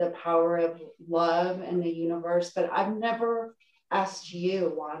the power of love in the universe. But I've never asked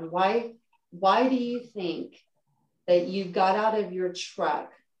you, Juan, why do you think that you got out of your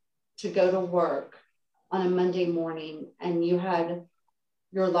truck to go to work on a Monday morning and you had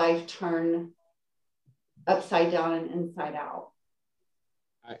your life turn upside down and inside out?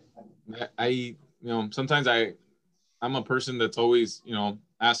 I sometimes I I'm a person that's always, you know,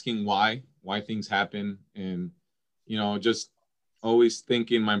 asking why things happen, and, you know, just always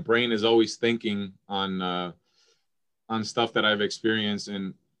thinking. My brain is always thinking on stuff that I've experienced.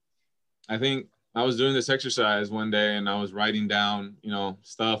 And I think I was doing this exercise one day, and I was writing down, you know,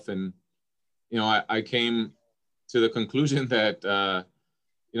 stuff, and, you know, I came to the conclusion that,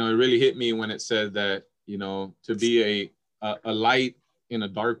 you know, it really hit me when it said that, you know, to be a light in a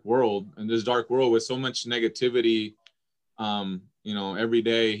dark world, and this dark world with so much negativity, you know, every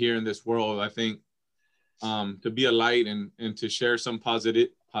day here in this world, I think, to be a light and to share some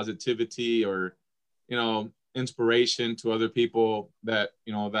positivity, or, you know, inspiration to other people, that,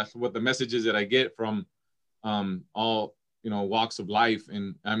 you know, that's what the messages that I get from all, you know, walks of life.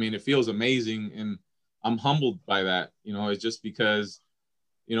 And I mean, it feels amazing, and I'm humbled by that. You know, it's just because,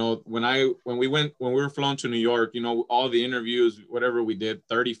 you know, when we were flown to New York, you know, all the interviews, whatever we did,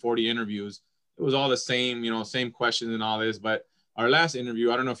 30, 40 interviews, it was all the same, you know, same questions and all this. But our last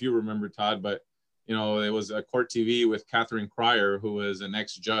interview, I don't know if you remember, Todd, but, you know, it was a Court TV with Catherine Cryer, who was an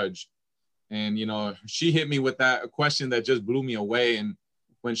ex-judge. And, you know, she hit me with that question that just blew me away. And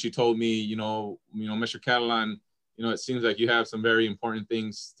when she told me, you know, Mr. Catalan, you know, it seems like you have some very important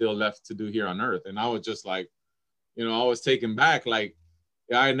things still left to do here on earth. And I was just like, you know, I was taken back, like,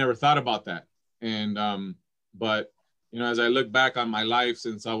 yeah, I had never thought about that. And, but, you know, as I look back on my life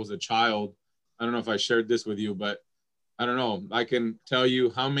since I was a child, I don't know if I shared this with you, but I don't know, I can tell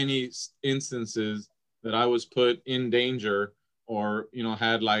you how many instances that I was put in danger, or, you know,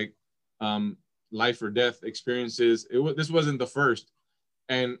 had like life or death experiences. This wasn't the first.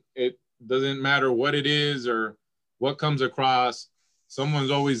 And it doesn't matter what it is or what comes across,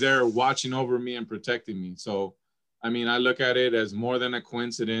 someone's always there watching over me and protecting me. So, I mean, I look at it as more than a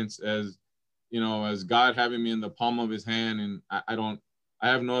coincidence, as, you know, as God having me in the palm of his hand. And I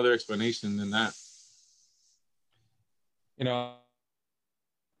have no other explanation than that. You know,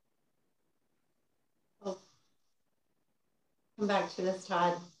 Oh. Come back to this,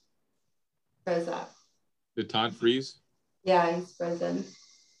 Todd. Froze up. Did Todd freeze? Yeah, he's frozen.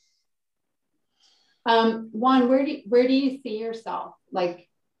 Juan, where do you see yourself like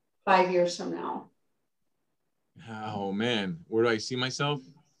 5 years from now? Oh man, where do I see myself?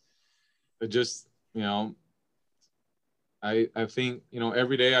 Just, you know, I think, you know,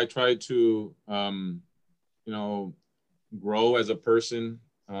 every day I try to, you know, grow as a person,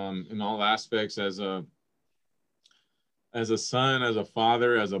 in all aspects, as a son, as a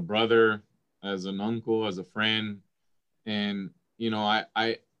father, as a brother, as an uncle, as a friend. And, you know,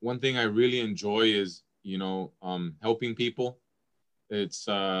 I one thing I really enjoy is, you know, helping people. It's,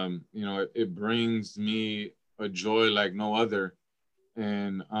 you know, it brings me a joy like no other.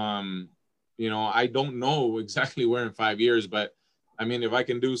 And, you know, I don't know exactly where in 5 years, but I mean, if I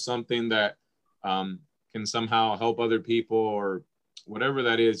can do something that can somehow help other people, or whatever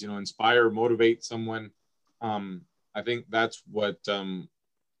that is, you know, inspire, motivate someone, I think that's what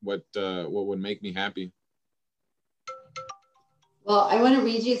would make me happy. Well, I want to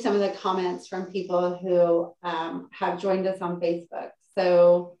read you some of the comments from people who have joined us on Facebook.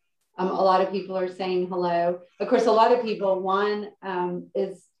 So a lot of people are saying hello. Of course, a lot of people, Juan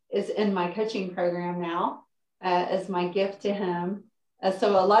is in my coaching program now as my gift to him.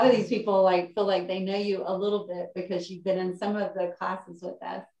 So a lot of these people like feel like they know you a little bit because you've been in some of the classes with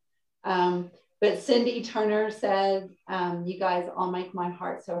us. But Cindy Turner said, you guys all make my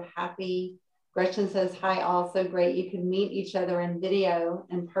heart so happy. Gretchen says, hi, all so great. You can meet each other in video,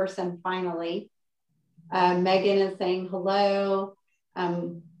 in person, finally. Megan is saying hello.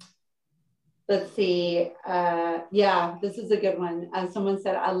 Let's see. Yeah, this is a good one. Someone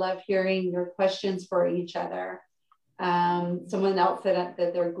said, I love hearing your questions for each other. Someone else said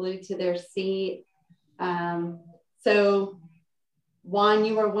that they're glued to their seat. So, Juan,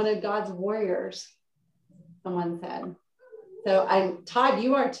 you are one of God's warriors, someone said. So, Todd,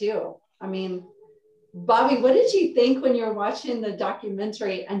 you are too. I mean, Bobby, what did you think when you were watching the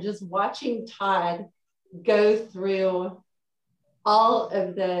documentary and just watching Todd go through all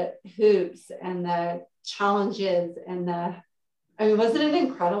of the hoops and the challenges and I mean, wasn't it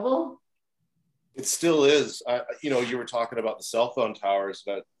incredible? It still is. You know, you were talking about the cell phone towers,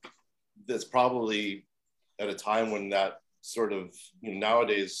 but that's probably at a time when that sort of, you know,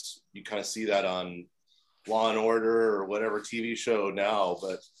 nowadays you kind of see that on Law and Order or whatever TV show now,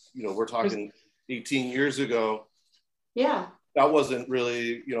 but you know, we're talking 18 years ago. Yeah. That wasn't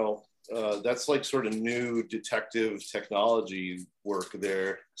really, you know, that's like sort of new detective technology work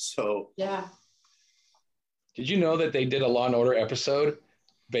there. So yeah. Did you know that they did a Law and Order episode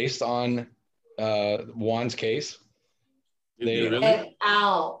based on Juan's case? They really?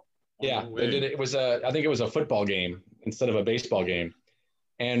 Out. Yeah, they did it. It was I think it was a football game, instead of a baseball game.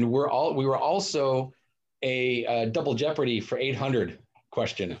 And we were also a double Jeopardy for 800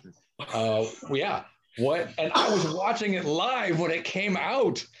 question. Yeah. What? And I was watching it live when it came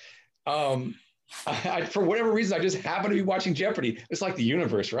out. For whatever reason, I just happened to be watching Jeopardy. It's like the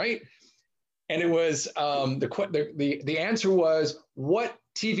universe, right? And it was the answer was, what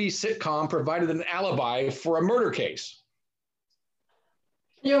TV sitcom provided an alibi for a murder case?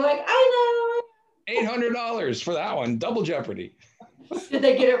 You're like, I know. $800 for that one, double Jeopardy. Did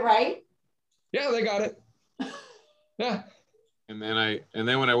they get it right? Yeah, they got it. Yeah. And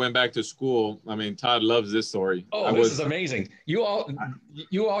then when I went back to school, I mean, Todd loves this story. Oh, this is amazing. You all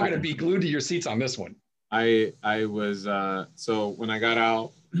going to be glued to your seats on this one. I was so when I got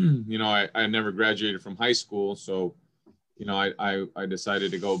out, you know, I never graduated from high school, so you know, I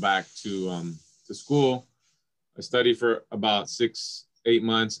decided to go back to school. I studied for about 6-8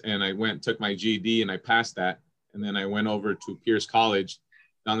 months, and I took my GED, and I passed that. And then I went over to Pierce College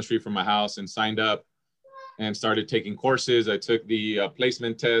down the street from my house and signed up and started taking courses. I took the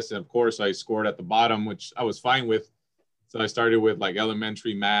placement test, and of course I scored at the bottom, which I was fine with. So I started with like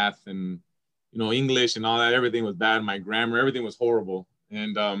elementary math and, you know, English and all that. Everything was bad. My grammar, everything was horrible.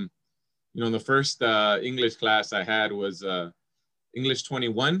 And, you know, the first English class I had was English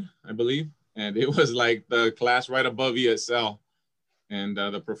 21, I believe. And it was like the class right above ESL. And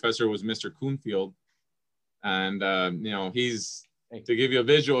the professor was Mr. Coonfield. And, you know, to give you a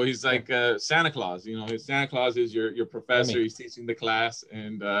visual, he's like Santa Claus. You know, Santa Claus is your professor. He's teaching the class.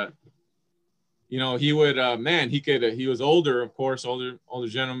 And, you know, he would, man, he was older, of course, older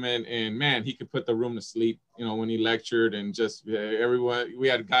gentleman. And man, he could put the room to sleep, you know, when he lectured, and just everyone, we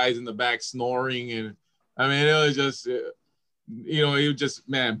had guys in the back snoring. And I mean, it was just, you know, he would just,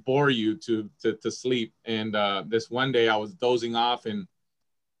 man, bore you to sleep. And this one day I was dozing off, and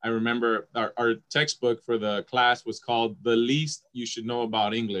I remember our textbook for the class was called The Least You Should Know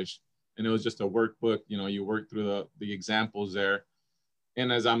About English. And it was just a workbook, you know, you work through the examples there. And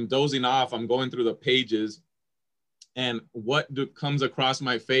as I'm dozing off, I'm going through the pages, and what comes across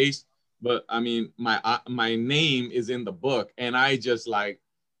my face, but I mean, my name is in the book. And I just like,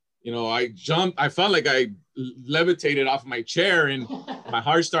 you know, I jumped, I felt like I levitated off my chair, and my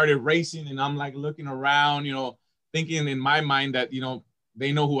heart started racing, and I'm like looking around, you know, thinking in my mind that, you know,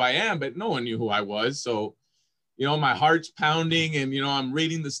 they know who I am, but no one knew who I was. So, you know, my heart's pounding, and, you know, I'm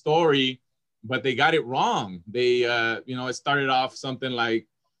reading the story, but they got it wrong. They, you know, it started off something like,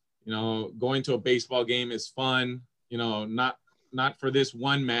 you know, going to a baseball game is fun, you know, not for this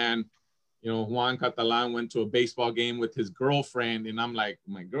one man. You know, Juan Catalan went to a baseball game with his girlfriend, and I'm like,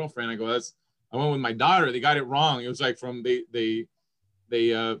 my girlfriend, I go, I went with my daughter. They got it wrong. It was like from they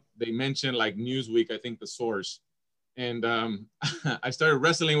mentioned like Newsweek, I think, the source. And I started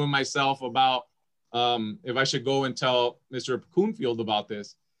wrestling with myself about if I should go and tell Mr. Coonfield about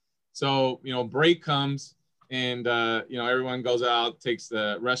this. So, you know, break comes, and, you know, everyone goes out, takes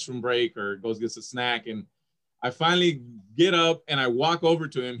the restroom break, or goes gets a snack. And I finally get up and I walk over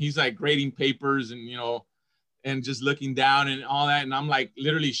to him. He's like grading papers and, you know, and just looking down and all that. And I'm like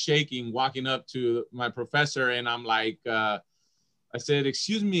literally shaking, walking up to my professor. And I'm like, I said,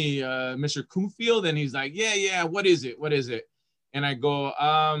 excuse me, Mr. Coonfield. And he's like, yeah, what is it? And I go,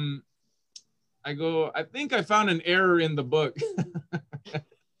 I think I found an error in the book.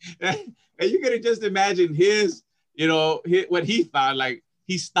 And you could have just imagined his, you know, what he thought. Like,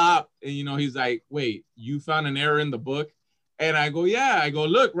 he stopped, and, you know, he's like, wait, you found an error in the book? And I go, yeah. I go,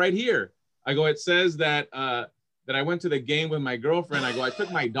 look, right here. I go, it says that that I went to the game with my girlfriend. I go, I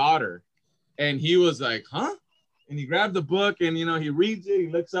took my daughter. And he was like, huh? And he grabbed the book, and, you know, he reads it. He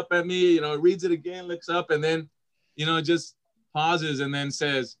looks up at me, you know, reads it again, looks up, and then, you know, just pauses and then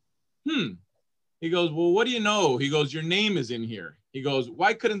says, He goes, well, what do you know? He goes, your name is in here. He goes,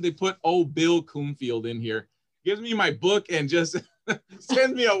 why couldn't they put old Bill Coonfield in here? Gives me my book and just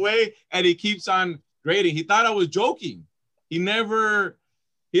sends me away, and he keeps on grading. He thought I was joking. He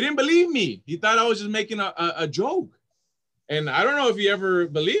didn't believe me. He thought I was just making a joke. And I don't know if he ever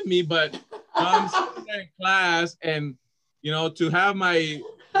believed me, but I'm sitting there in class, and, you know, to have my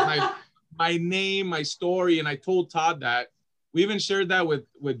name, my story, and I told Todd that. We even shared that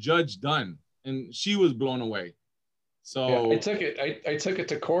with Judge Dunn, and she was blown away. So yeah, I took it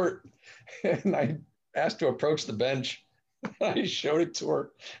to court, and I asked to approach the bench. I showed it to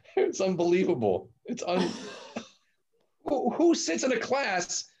her. It's unbelievable. Who sits in a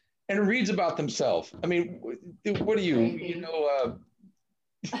class and reads about themselves? I mean, what are you know,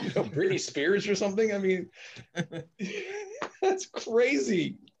 Britney Spears or something? I mean, that's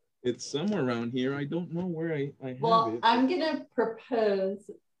crazy. It's somewhere around here. I don't know where I have it. Well, I'm going to propose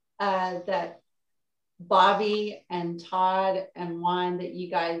that Bobby and Todd and Juan that you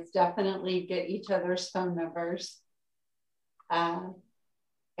guys definitely get each other's phone numbers.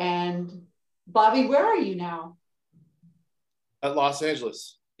 And Bobby, where are you now? At Los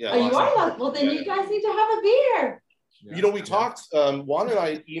Angeles. Yeah. Oh, you are? Well, then you guys need to have a beer. Yeah. You know, we talked, Juan and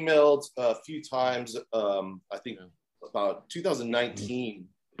I emailed a few times, I think about 2019.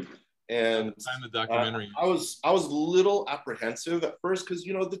 And the documentary. I was a little apprehensive at first because,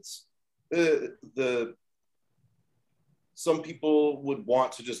 you know, that's some people would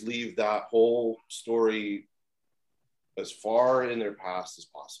want to just leave that whole story as far in their past as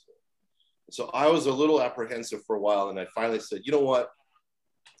possible. So I was a little apprehensive for a while, and I finally said, you know what?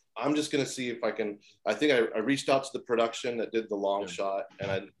 I'm just going to see if I can. I think I reached out to the production that did the long shot,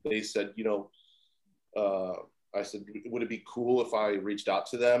 and they said, you know, I said, would it be cool if I reached out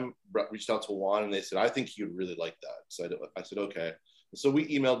to them, reached out to Juan, and they said, I think you'd really like that. So I said, okay. So we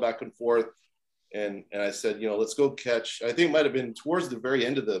emailed back and forth, and I said, you know, let's go catch. I think it might have been towards the very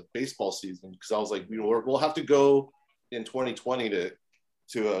end of the baseball season, because I was like, we'll have to go in 2020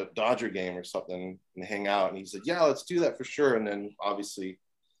 to a Dodger game or something and hang out. And he said, yeah, let's do that for sure. And then obviously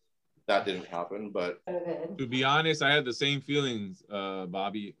that didn't happen. But to be honest, I had the same feelings,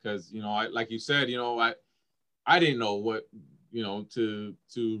 Bobby, because, you know, like you said, you know, I didn't know what, you know, to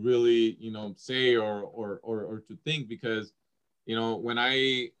really, you know, say or to think, because, you know, when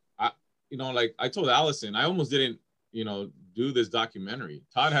I you know, like I told Allison, I almost didn't, you know, do this documentary.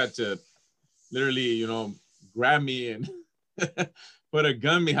 Todd had to literally, you know, grab me and put a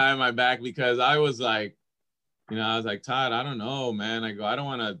gun behind my back, because I was like, you know, I was like, Todd, I don't know, man. I go, I don't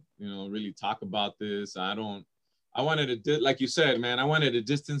want to, you know, really talk about this. I wanted to, like you said, man, I wanted to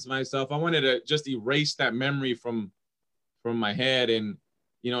distance myself. I wanted to just erase that memory from my head. And,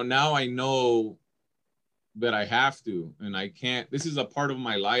 you know, now I know that I have to, and I can't. This is a part of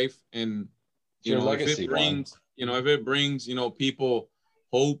my life. And, you know, legacy, if it brings, you know, if it brings, you know, people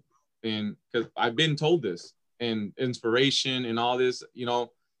hope, and because I've been told this, and inspiration and all this, you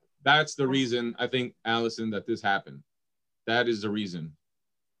know, that's the reason, I think, Allison, that this happened. That is the reason.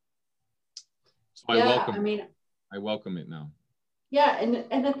 So Yeah, I welcome it now. Yeah, and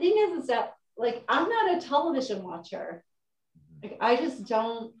the thing is that, like, I'm not a television watcher. Like, I just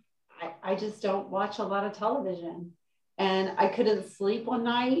don't watch a lot of television. And I couldn't sleep one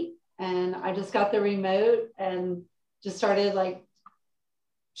night, and I just got the remote and just started like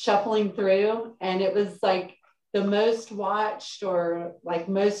shuffling through, and it was like the most watched, or like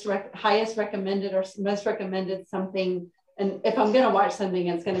highest recommended, or most recommended something. And if I'm going to watch something,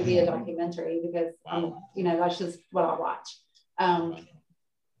 it's going to be a documentary, because you know, that's just what I watch.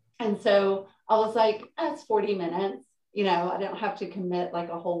 And so I was like, that's 40 minutes. You know, I don't have to commit like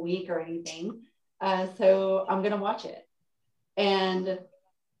a whole week or anything. So I'm going to watch it. And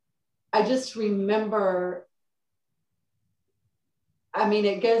I just remember, I mean,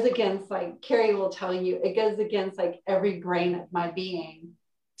 it goes against, like Carrie will tell you, it goes against like every grain of my being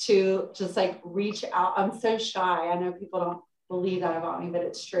to just like reach out. I'm so shy. I know people don't believe that about me, but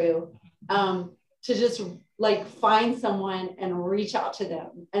it's true. To just like find someone and reach out to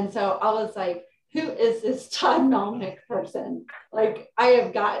them. And so I was like, who is this Todd Melnick person? Like, I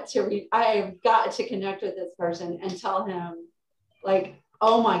have got to connect with this person and tell him, like,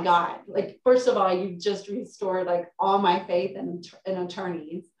 oh my God, like, first of all, you just restored like all my faith in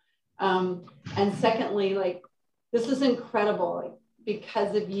attorneys. And secondly, like, this is incredible. Like,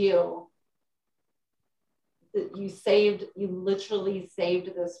 because of you, that you literally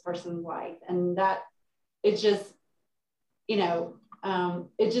saved this person's life. And that, it just, you know,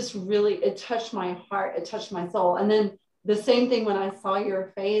 it just really, it touched my heart, it touched my soul. And then the same thing when I saw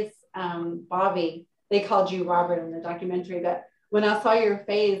your face, Bobby, they called you Robert in the documentary, but when I saw your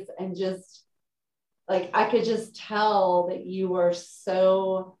face, and just like, I could just tell that you were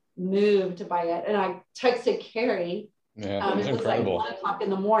so moved by it. And I texted Carrie. Yeah, it was incredible. Like 1 o'clock in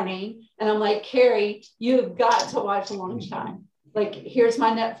the morning. And I'm like, Carrie, you've got to watch Long Shot. Like, here's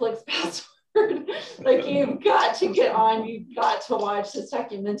my Netflix password. Like, you've got to get on. You've got to watch this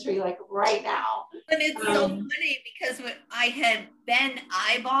documentary, like, right now. And it's so funny, because when I had been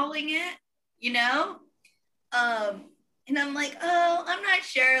eyeballing it, you know, and I'm like, oh, I'm not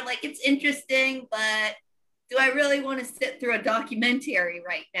sure. Like, it's interesting, but do I really want to sit through a documentary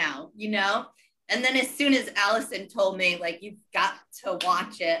right now, you know? And then as soon as Allison told me, like, you've got to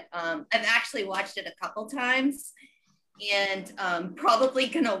watch it, I've actually watched it a couple times, and probably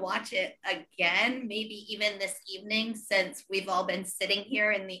gonna watch it again, maybe even this evening, since we've all been sitting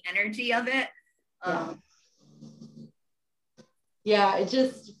here in the energy of it. Yeah, it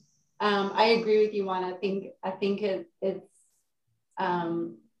just, I agree with you, Juan. I think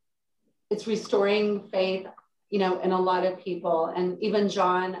it's restoring faith, you know, in a lot of people. And even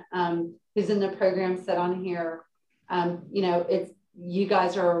John, who's in the program, said on here, you know, you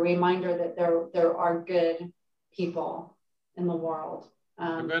guys are a reminder that there are good people in the world.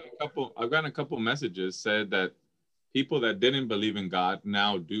 I've gotten a couple messages said that people that didn't believe in God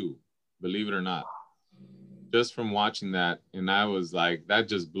now do, believe it or not, just from watching that. And I was like, that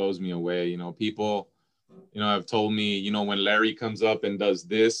just blows me away. You know, people, you know, have told me, you know, when Larry comes up and does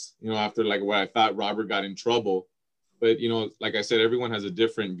this, you know, after like where I thought Robert got in trouble, but, you know, like I said, everyone has a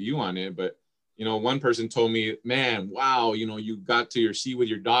different view on it. But, you know, one person told me, man, wow, you know, you got to your seat with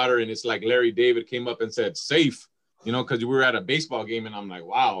your daughter and it's like Larry David came up and said, safe, you know, because we were at a baseball game. And I'm like,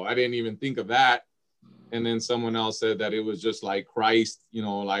 wow, I didn't even think of that. And then someone else said that it was just like Christ, you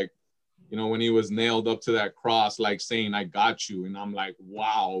know, like, you know, when he was nailed up to that cross, like saying, I got you. And I'm like,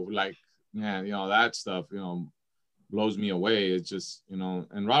 wow, like, man, you know, that stuff, you know, blows me away. It's just, you know,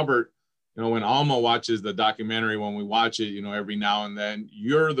 and Robert, you know, when Alma watches the documentary, when we watch it, you know, every now and then,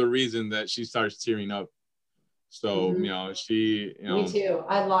 you're the reason that she starts tearing up. So, you know, she, you know. Me too.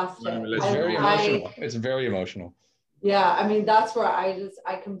 I lost it. It's very emotional. It's very emotional. Yeah. I mean, that's where I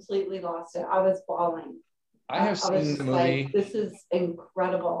completely lost it. I was bawling. I have seen the movie. Like, this is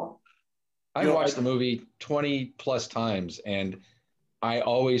incredible. I watched the movie 20 plus times and I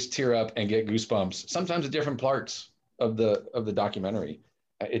always tear up and get goosebumps, sometimes at different parts of the documentary.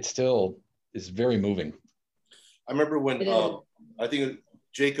 It still is very moving. I remember when I think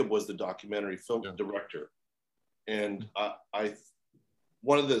Jacob was the documentary film director. And I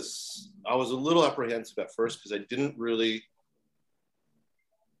was a little apprehensive at first because I didn't really,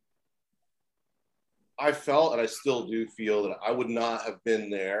 I felt, and I still do feel, that I would not have been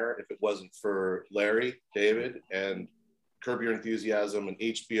there if it wasn't for Larry David and Curb Your Enthusiasm and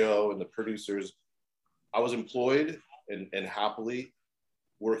HBO and the producers. I was employed and happily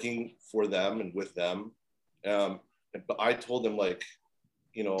working for them and with them. But I told them, like,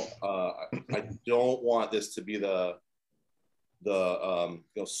 you know, I don't want this to be the you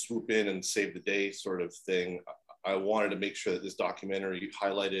know, swoop in and save the day sort of thing. I wanted to make sure that this documentary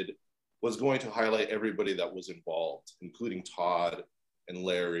was going to highlight everybody that was involved, including Todd and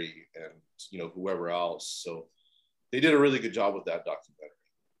Larry and, you know, whoever else. So they did a really good job with that documentary.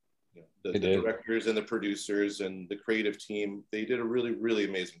 You know, the directors and the producers and the creative team, they did a really, really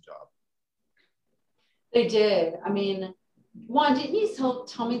amazing job. They did. I mean, Juan, didn't you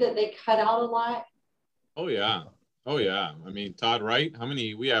tell me that they cut out a lot? Oh yeah. Oh yeah. I mean, Todd, right?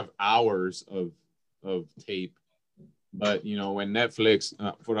 We have hours of tape. But, you know, when Netflix,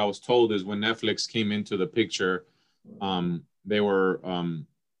 what I was told is when Netflix came into the picture, they were,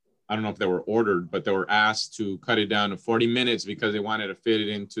 I don't know if they were ordered, but they were asked to cut it down to 40 minutes because they wanted to fit it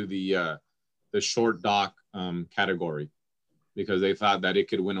into the short doc category because they thought that it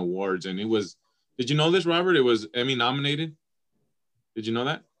could win awards. And it was, did you know this, Robert? It was Emmy nominated. Did you know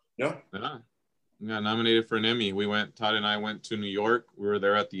that? No. Yeah. We got nominated for an Emmy. Todd and I went to New York. We were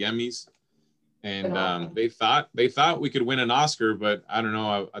there at the Emmys. And they thought we could win an Oscar, but I don't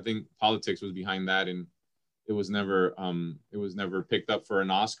know. I think politics was behind that, and it was never picked up for an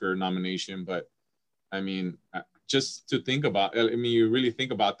Oscar nomination. But I mean, just to think about, I mean, you really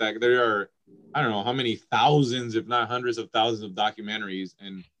think about that. There are, I don't know how many thousands, if not hundreds of thousands of documentaries,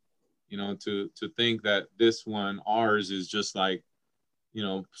 and you know, to think that this one, ours, is just like, you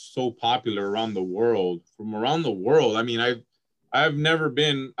know, so popular around the world. From around the world, I mean, I've never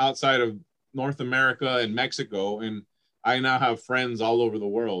been outside of North America and Mexico, and I now have friends all over the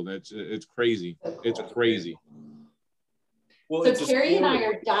world. It's crazy. So cool. It's crazy. Well, so Carrie and I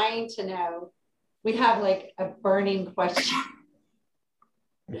are dying to know. We have like a burning question.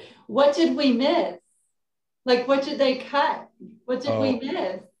 What did we miss? Like, what did they cut? What did we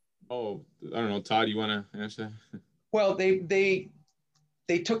miss? Oh, I don't know. Todd, you want to answer that? Well, they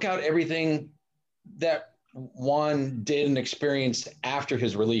took out everything that Juan did and experienced after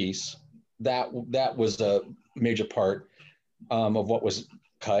his release. That was a major part of what was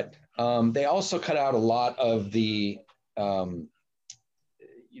cut. They also cut out a lot of the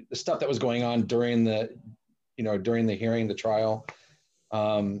stuff that was going on during the hearing, the trial.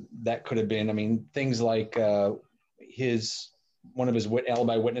 That could have been, I mean, things like one of his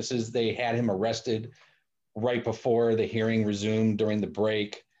alibi witnesses, they had him arrested right before the hearing resumed during the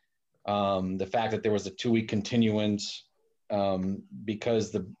break. The fact that there was a 2-week continuance because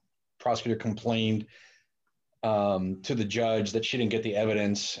the prosecutor complained to the judge that she didn't get the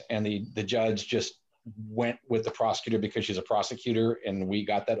evidence, and the judge just went with the prosecutor because she's a prosecutor, and we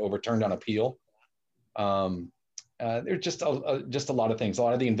got that overturned on appeal. There's just a lot of things. A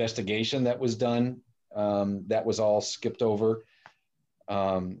lot of the investigation that was done, that was all skipped over.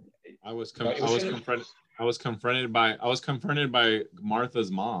 I was But it was gonna- I was confronted by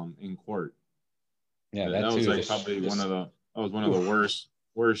Martha's mom in court. Yeah, That was too, like probably one of the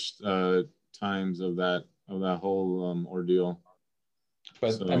worst times of that whole ordeal.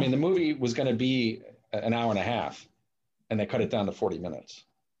 But So, I mean, the movie was going to be an hour and a half, and they cut it down to 40 minutes.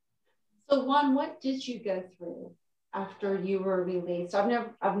 So Juan, what did you go through after you were released?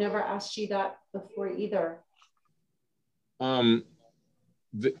 I've never asked you that before either. I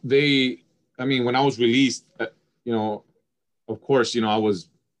mean, when I was released, you know, of course, you know, I was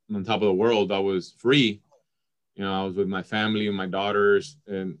on top of the world. I was free. You know, I was with my family and my daughters,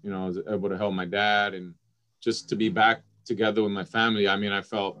 and, you know, I was able to help my dad, and just to be back together with my family. I mean, I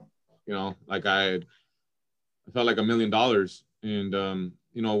felt, you know, like I felt like $1 million. And,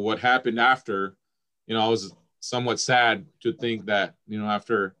 you know, what happened after, you know, I was somewhat sad to think that, you know,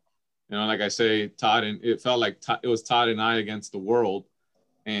 after, you know, like I say, Todd, and it felt like it was Todd and I against the world.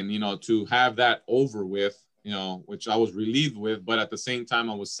 And, you know, to have that over with, you know, which I was relieved with, but at the same time,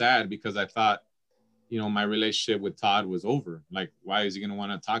 I was sad because I thought, you know, my relationship with Todd was over. Like, why is he going to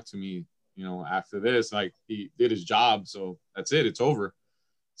want to talk to me, you know, after this? Like, he did his job, so that's it, it's over.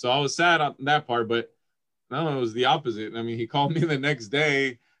 So I was sad on that part, but no, it was the opposite. I mean, he called me the next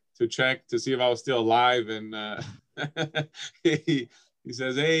day to check to see if I was still alive. And he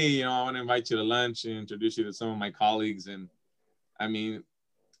says, hey, you know, I want to invite you to lunch and introduce you to some of my colleagues. And I mean,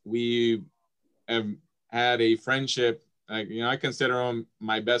 we have had a friendship. Like, you know, I consider him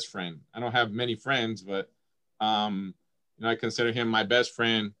my best friend. I don't have many friends, but, you know, I consider him my best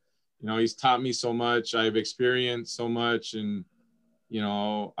friend. You know, he's taught me so much. I've experienced so much. And, you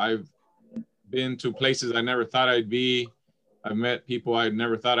know, I've been to places I never thought I'd be. I've met people I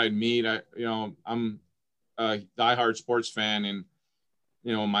never thought I'd meet. You know, I'm a diehard sports fan, and,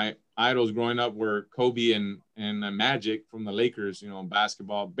 you know, my idols growing up were Kobe and Magic from the Lakers. You know,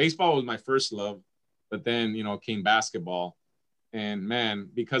 basketball, baseball was my first love, but then, you know, came basketball. And man,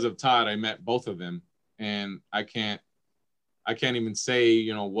 because of Todd, I met both of them, and I can't even say,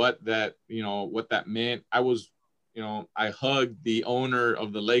 you know, what that meant. You know, I hugged the owner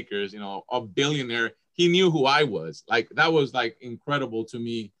of the Lakers, you know, a billionaire. He knew who I was. Like, that was like incredible to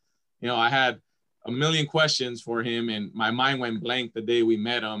me. You know, I had a million questions for him, and my mind went blank the day we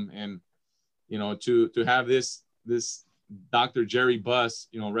met him. And, you know, to have this Dr. Jerry Buss,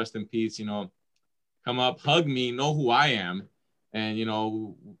 you know, rest in peace, you know, come up, hug me, know who I am. And, you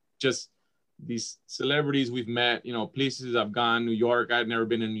know, just these celebrities we've met, you know, places I've gone, New York. I'd never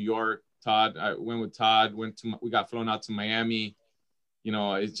been in New York. Todd, I went with Todd, we got flown out to Miami. You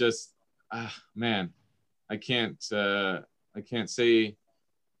know, it's just, man, I can't say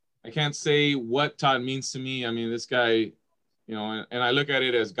what Todd means to me. I mean, this guy, you know, and I look at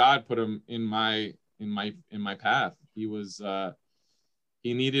it as God put him in my path. He was,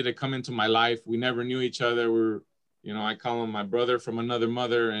 he needed to come into my life. We never knew each other. You know, I call him my brother from another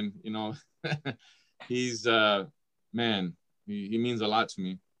mother, and, you know, he's, man, he means a lot to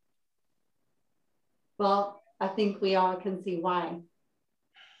me. Well, I think we all can see why,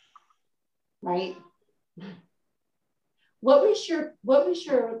 right? What was your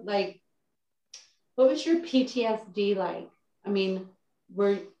PTSD like? I mean,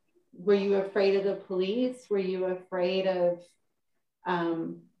 were you afraid of the police? Were you afraid of,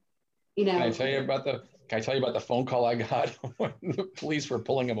 you know? Can I tell you about the phone call I got when the police were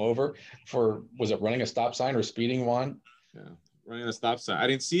pulling him over for, was it running a stop sign or speeding, Juan? Yeah, running a stop sign. I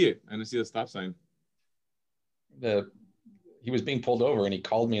didn't see it. I didn't see the stop sign. He was being pulled over, and he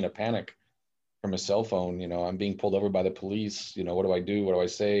called me in a panic from his cell phone. You know, I'm being pulled over by the police. You know, what do I do? What do I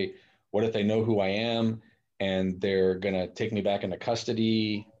say? What if they know who I am and they're going to take me back into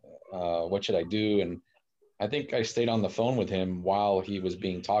custody? What should I do? And I think I stayed on the phone with him while he was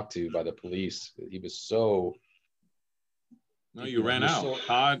being talked to by the police. He was so. No, you ran out. So,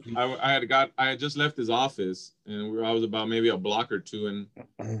 Todd, I had just left his office, and I was about maybe a block or two, and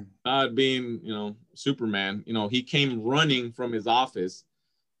Todd, being, you know, Superman, you know, he came running from his office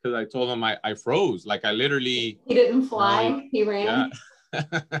because I told him I froze. Like, I literally. He didn't fly. You know, he ran. Yeah.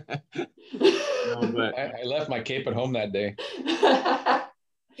 No, but I left my cape at home that day. You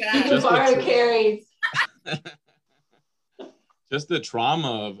can borrow Carrie's. Just the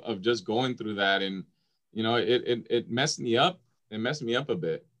trauma of just going through that, and, you know, it messed me up. It messed me up a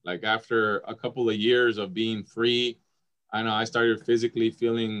bit. Like, after a couple of years of being free, I know I started physically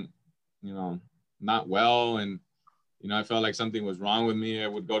feeling, you know, not well. And, you know, I felt like something was wrong with me. I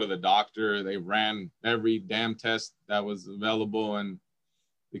would go to the doctor. They ran every damn test that was available, and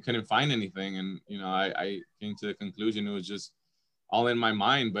they couldn't find anything. And, you know, I came to the conclusion it was just all in my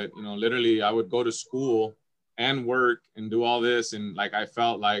mind. But, you know, literally I would go to school and work and do all this. And, like, I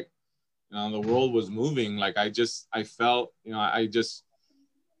felt like You know, the world was moving. Like I felt, you know,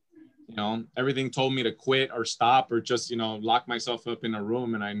 you know, everything told me to quit or stop or just, you know, lock myself up in a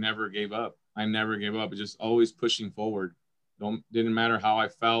room, and I never gave up. I never gave up. Just always pushing forward. Didn't matter how I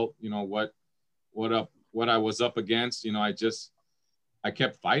felt, you know, what I was up against, you know, I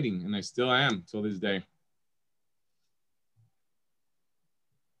kept fighting, and I still am till this day.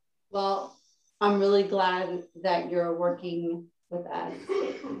 Well, I'm really glad that you're working with us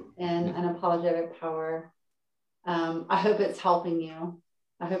in unapologetic power. I hope it's helping you.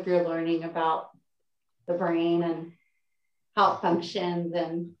 I hope you're learning about the brain and how it functions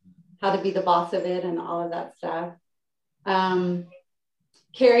and how to be the boss of it and all of that stuff.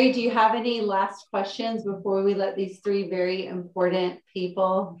 Carrie, do you have any last questions before we let these three very important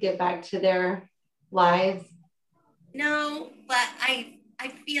people get back to their lives? No, but I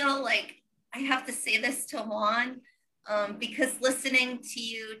feel like I have to say this to Juan, because listening to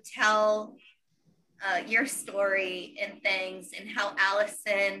you tell your story and things, and how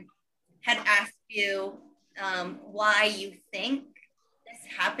Allison had asked you why you think this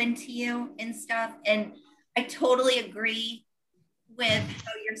happened to you and stuff. And I totally agree with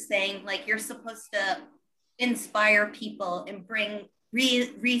how you're saying, like, you're supposed to inspire people and bring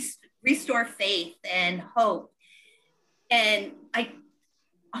restore faith and hope. And I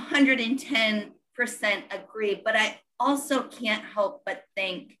 110% agree, but I also can't help but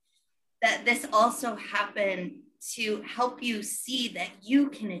think that this also happened to help you see that you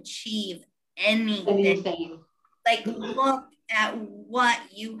can achieve anything. Like, look at what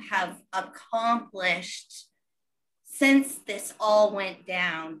you have accomplished since this all went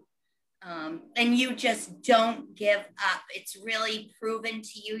down. And you just don't give up. It's really proven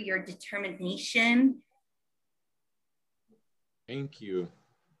to you your determination. Thank you.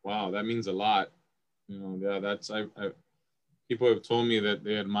 Wow, that means a lot. You know, yeah, that's people have told me that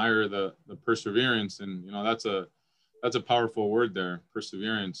they admire the perseverance, and you know, that's a powerful word there,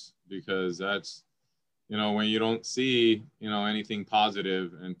 perseverance, because that's, you know, when you don't see, you know, anything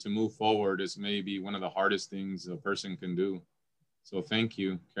positive, and to move forward is maybe one of the hardest things a person can do. So thank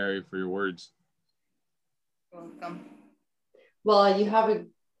you, Carrie, for your words. You're welcome. Well, you have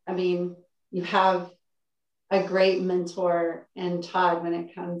a great mentor in Todd when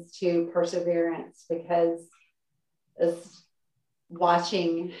it comes to perseverance, because it's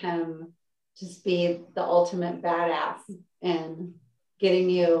watching him just be the ultimate badass and getting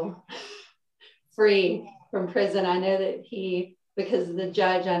you free from prison. I know that because of the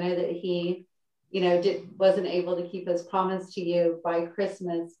judge, I know that he, you know, wasn't able to keep his promise to you by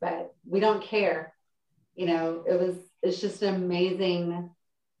Christmas, but we don't care. You know, it's just amazing.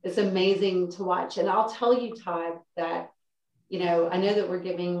 It's amazing to watch. And I'll tell you, Todd, that, you know, I know that we're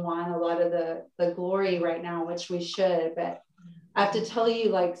giving Juan a lot of the glory right now, which we should, but I have to tell you,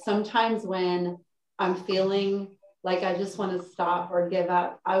 like, sometimes when I'm feeling like I just want to stop or give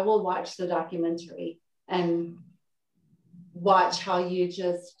up, I will watch the documentary and watch how you you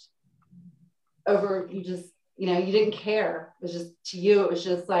know, you didn't care. It was just, to you, it was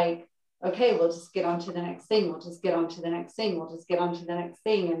just like, okay, we'll just get on to the next thing. We'll just get on to the next thing. We'll just get on to the next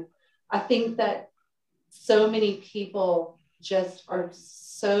thing. And I think that so many people just are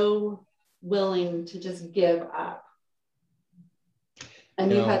so willing to just give up.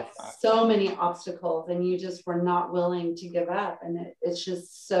 And you had so many obstacles, and you just were not willing to give up. And it's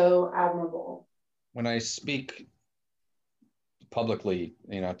just so admirable. When I speak publicly,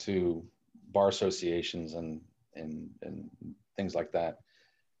 you know, to bar associations and things like that,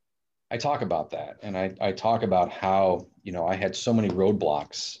 I talk about that. And I talk about how, you know, I had so many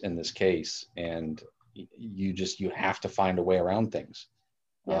roadblocks in this case, and you have to find a way around things.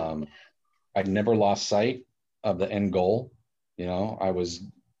 Yeah. I never lost sight of the end goal. You know,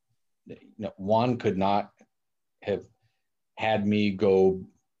 Juan could not have had me go,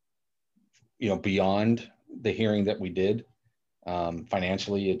 you know, beyond the hearing that we did.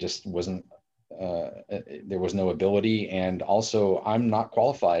 Financially, it just wasn't, there was no ability. And also, I'm not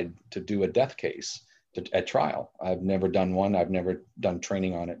qualified to do a death case at trial. I've never done one. I've never done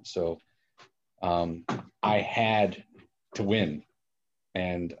training on it. So I had to win,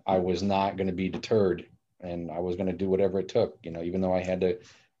 and I was not going to be deterred, and I was going to do whatever it took, you know, even though I had to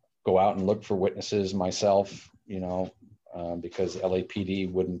go out and look for witnesses myself, you know, because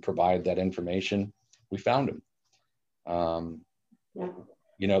LAPD wouldn't provide that information. We found them. Yeah.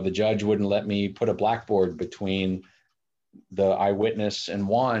 You know, the judge wouldn't let me put a blackboard between the eyewitness and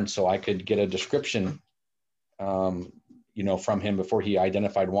Juan so I could get a description, you know, from him before he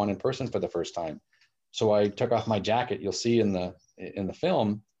identified Juan in person for the first time. So I took off my jacket. You'll see in the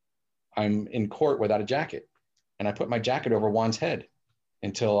film, I'm in court without a jacket, and I put my jacket over Juan's head.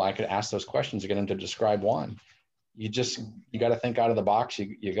 until I could ask those questions to get him to describe Juan. You got to think out of the box.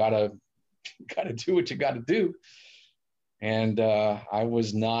 You got to do what you got to do. And I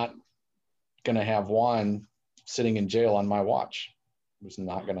was not going to have Juan sitting in jail on my watch. It was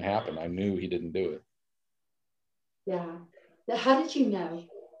not going to happen. I knew he didn't do it. Yeah. How did you know?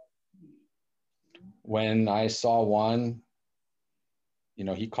 When I saw Juan,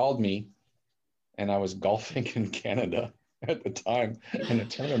 he called me, and I was golfing in Canada at the time in a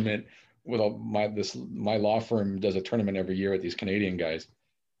tournament with my law firm does a tournament every year with these Canadian guys.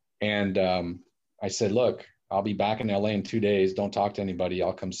 And I said, look, I'll be back in LA in 2 days. Don't talk to anybody.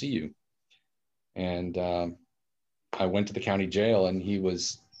 I'll come see you. And I went to the county jail, and he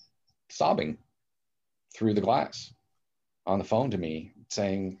was sobbing through the glass on the phone to me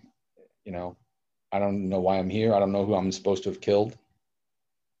saying, I don't know why I'm here. I don't know who I'm supposed to have killed.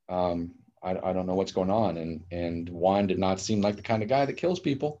 I don't know what's going on. And Juan did not seem like the kind of guy that kills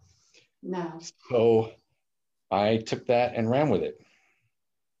people. No. So I took that and ran with it.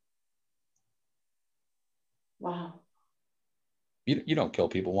 Wow. You don't kill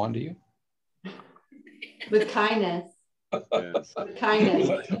people, Juan, do you? With kindness. Yes. With kindness.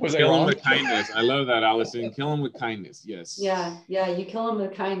 Was I Kill him wrong? with kindness. I love that, Allison. Kill him with kindness. Yes. Yeah. You kill him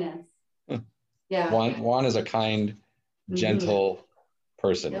with kindness. Yeah. Juan is a kind, gentle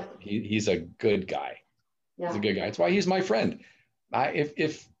person. Yep. He's a good guy. Yeah. He's a good guy. That's why he's my friend.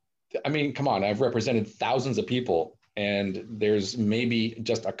 Come on, I've represented thousands of people, and there's maybe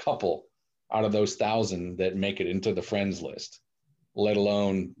just a couple out of those 1,000 that make it into the friends list, let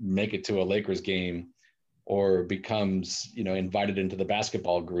alone make it to a Lakers game or becomes, invited into the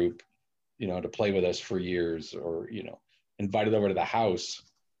basketball group, to play with us for years, or, invited over to the house.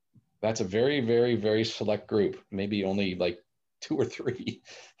 That's a very, very, very select group, maybe only like 2 or 3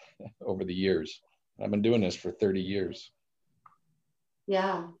 over the years. I've been doing this for 30 years.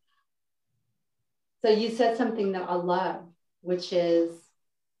 Yeah. So you said something that I love, which is,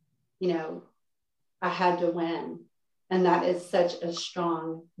 I had to win. And that is such a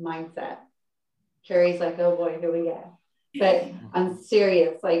strong mindset. Carrie's like, oh boy, here we go. But I'm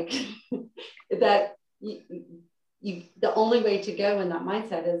serious, like that the only way to go in that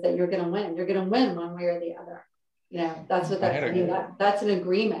mindset is that you're going to win. You're going to win one way or the other. That's what that's an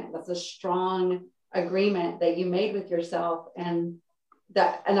agreement. That's a strong agreement that you made with yourself. And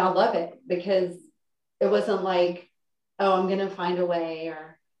I love it, because it wasn't like, oh, I'm going to find a way,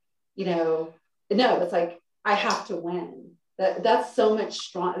 or, no, it's like, I have to win. That's so much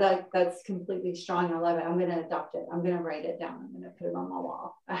strong. That's completely strong. I love it. I'm going to adopt it. I'm going to write it down. I'm going to put it on my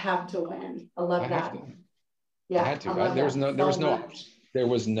wall. I have to win. I love that. Yeah. I had to. There was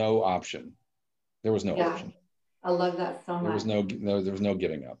no option. There was no option. I love that so much. There was no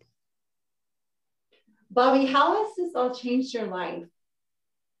giving up. Bobby, how has this all changed your life?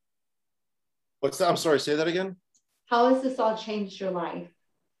 What's that? I'm sorry, say that again. How has this all changed your life?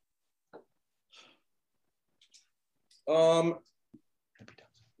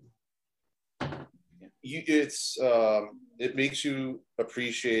 It makes you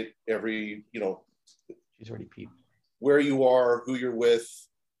appreciate every, She's already peed. Where you are, who you're with,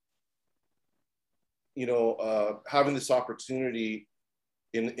 having this opportunity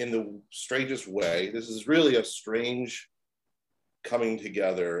in the strangest way. This is really a strange coming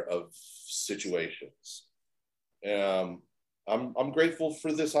together of situations. I'm grateful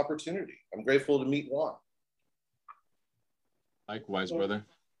for this opportunity. I'm grateful to meet Juan. Likewise, brother.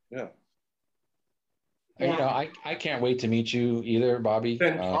 Yeah. And, I can't wait to meet you either, Bobby.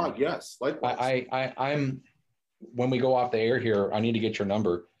 Thank God, yes. Likewise. I'm when we go off the air here, I need to get your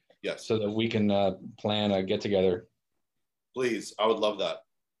number. Yes. So that we can plan a get together. Please, I would love that.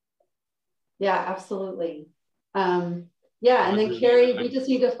 Yeah, absolutely. And then Carrie, we just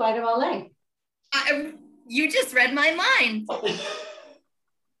need to fly to LA. You just read my mind.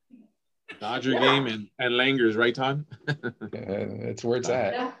 Dodger game and Langers, right, Todd? It's where it's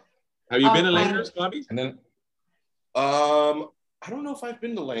at. Yeah. Have you been to Langers, Bobby? And then, I don't know if I've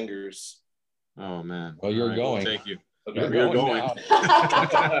been to Langers. Oh man. Well, you're going. Thank you. Okay. You're going.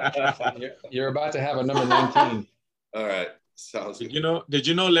 You're about to have a number 19. All right. Sounds good. Did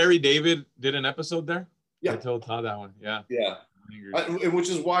you know Larry David did an episode there? Yeah. I told Todd that one. Yeah. Yeah. Which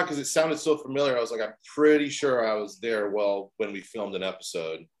is why, because it sounded so familiar. I was like, I'm pretty sure I was there when we filmed an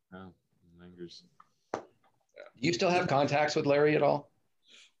episode. Oh, Langers. Yeah. You still have contacts with Larry at all?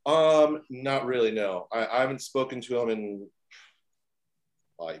 Not really, no. I haven't spoken to him in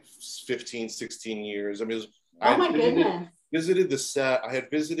like 15, 16 years. I mean, Goodness. Visited the set. I had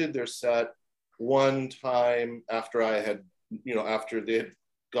visited their set one time after I had, after they had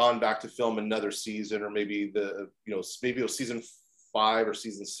gone back to film another season, or maybe maybe it was season 5 or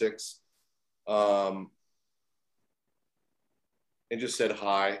season 6, and just said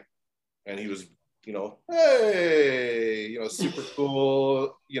hi, and he was, you know, hey, you know, super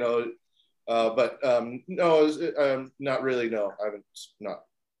cool, you know, but no, it was, not really. No, I haven't,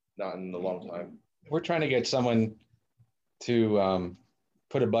 not in a long time. We're trying to get someone to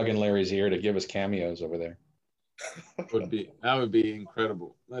put a bug in Larry's ear to give us cameos over there. That would be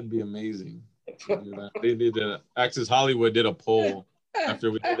incredible. That'd be amazing. They did Access Hollywood did a poll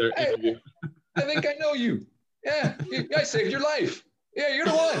after we did their interview. I think I know you. Yeah, I saved your life. Yeah, you're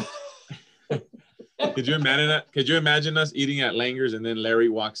the one. Could you imagine that? Could you imagine us eating at Langer's and then Larry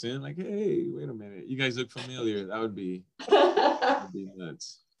walks in like, hey, wait a minute, you guys look familiar? That'd be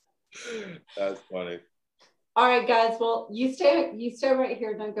nuts. That's funny. All right, guys. Well, you stay right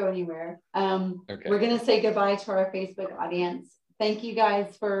here. Don't go anywhere. Okay. We're going to say goodbye to our Facebook audience. Thank you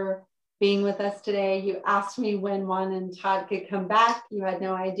guys for being with us today. You asked me when Juan and Todd could come back. You had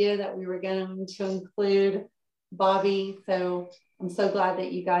no idea that we were going to include Bobby. So I'm so glad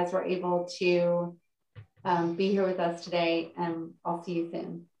that you guys were able to be here with us today, and I'll see you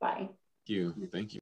soon. Bye. Thank you. Thank you.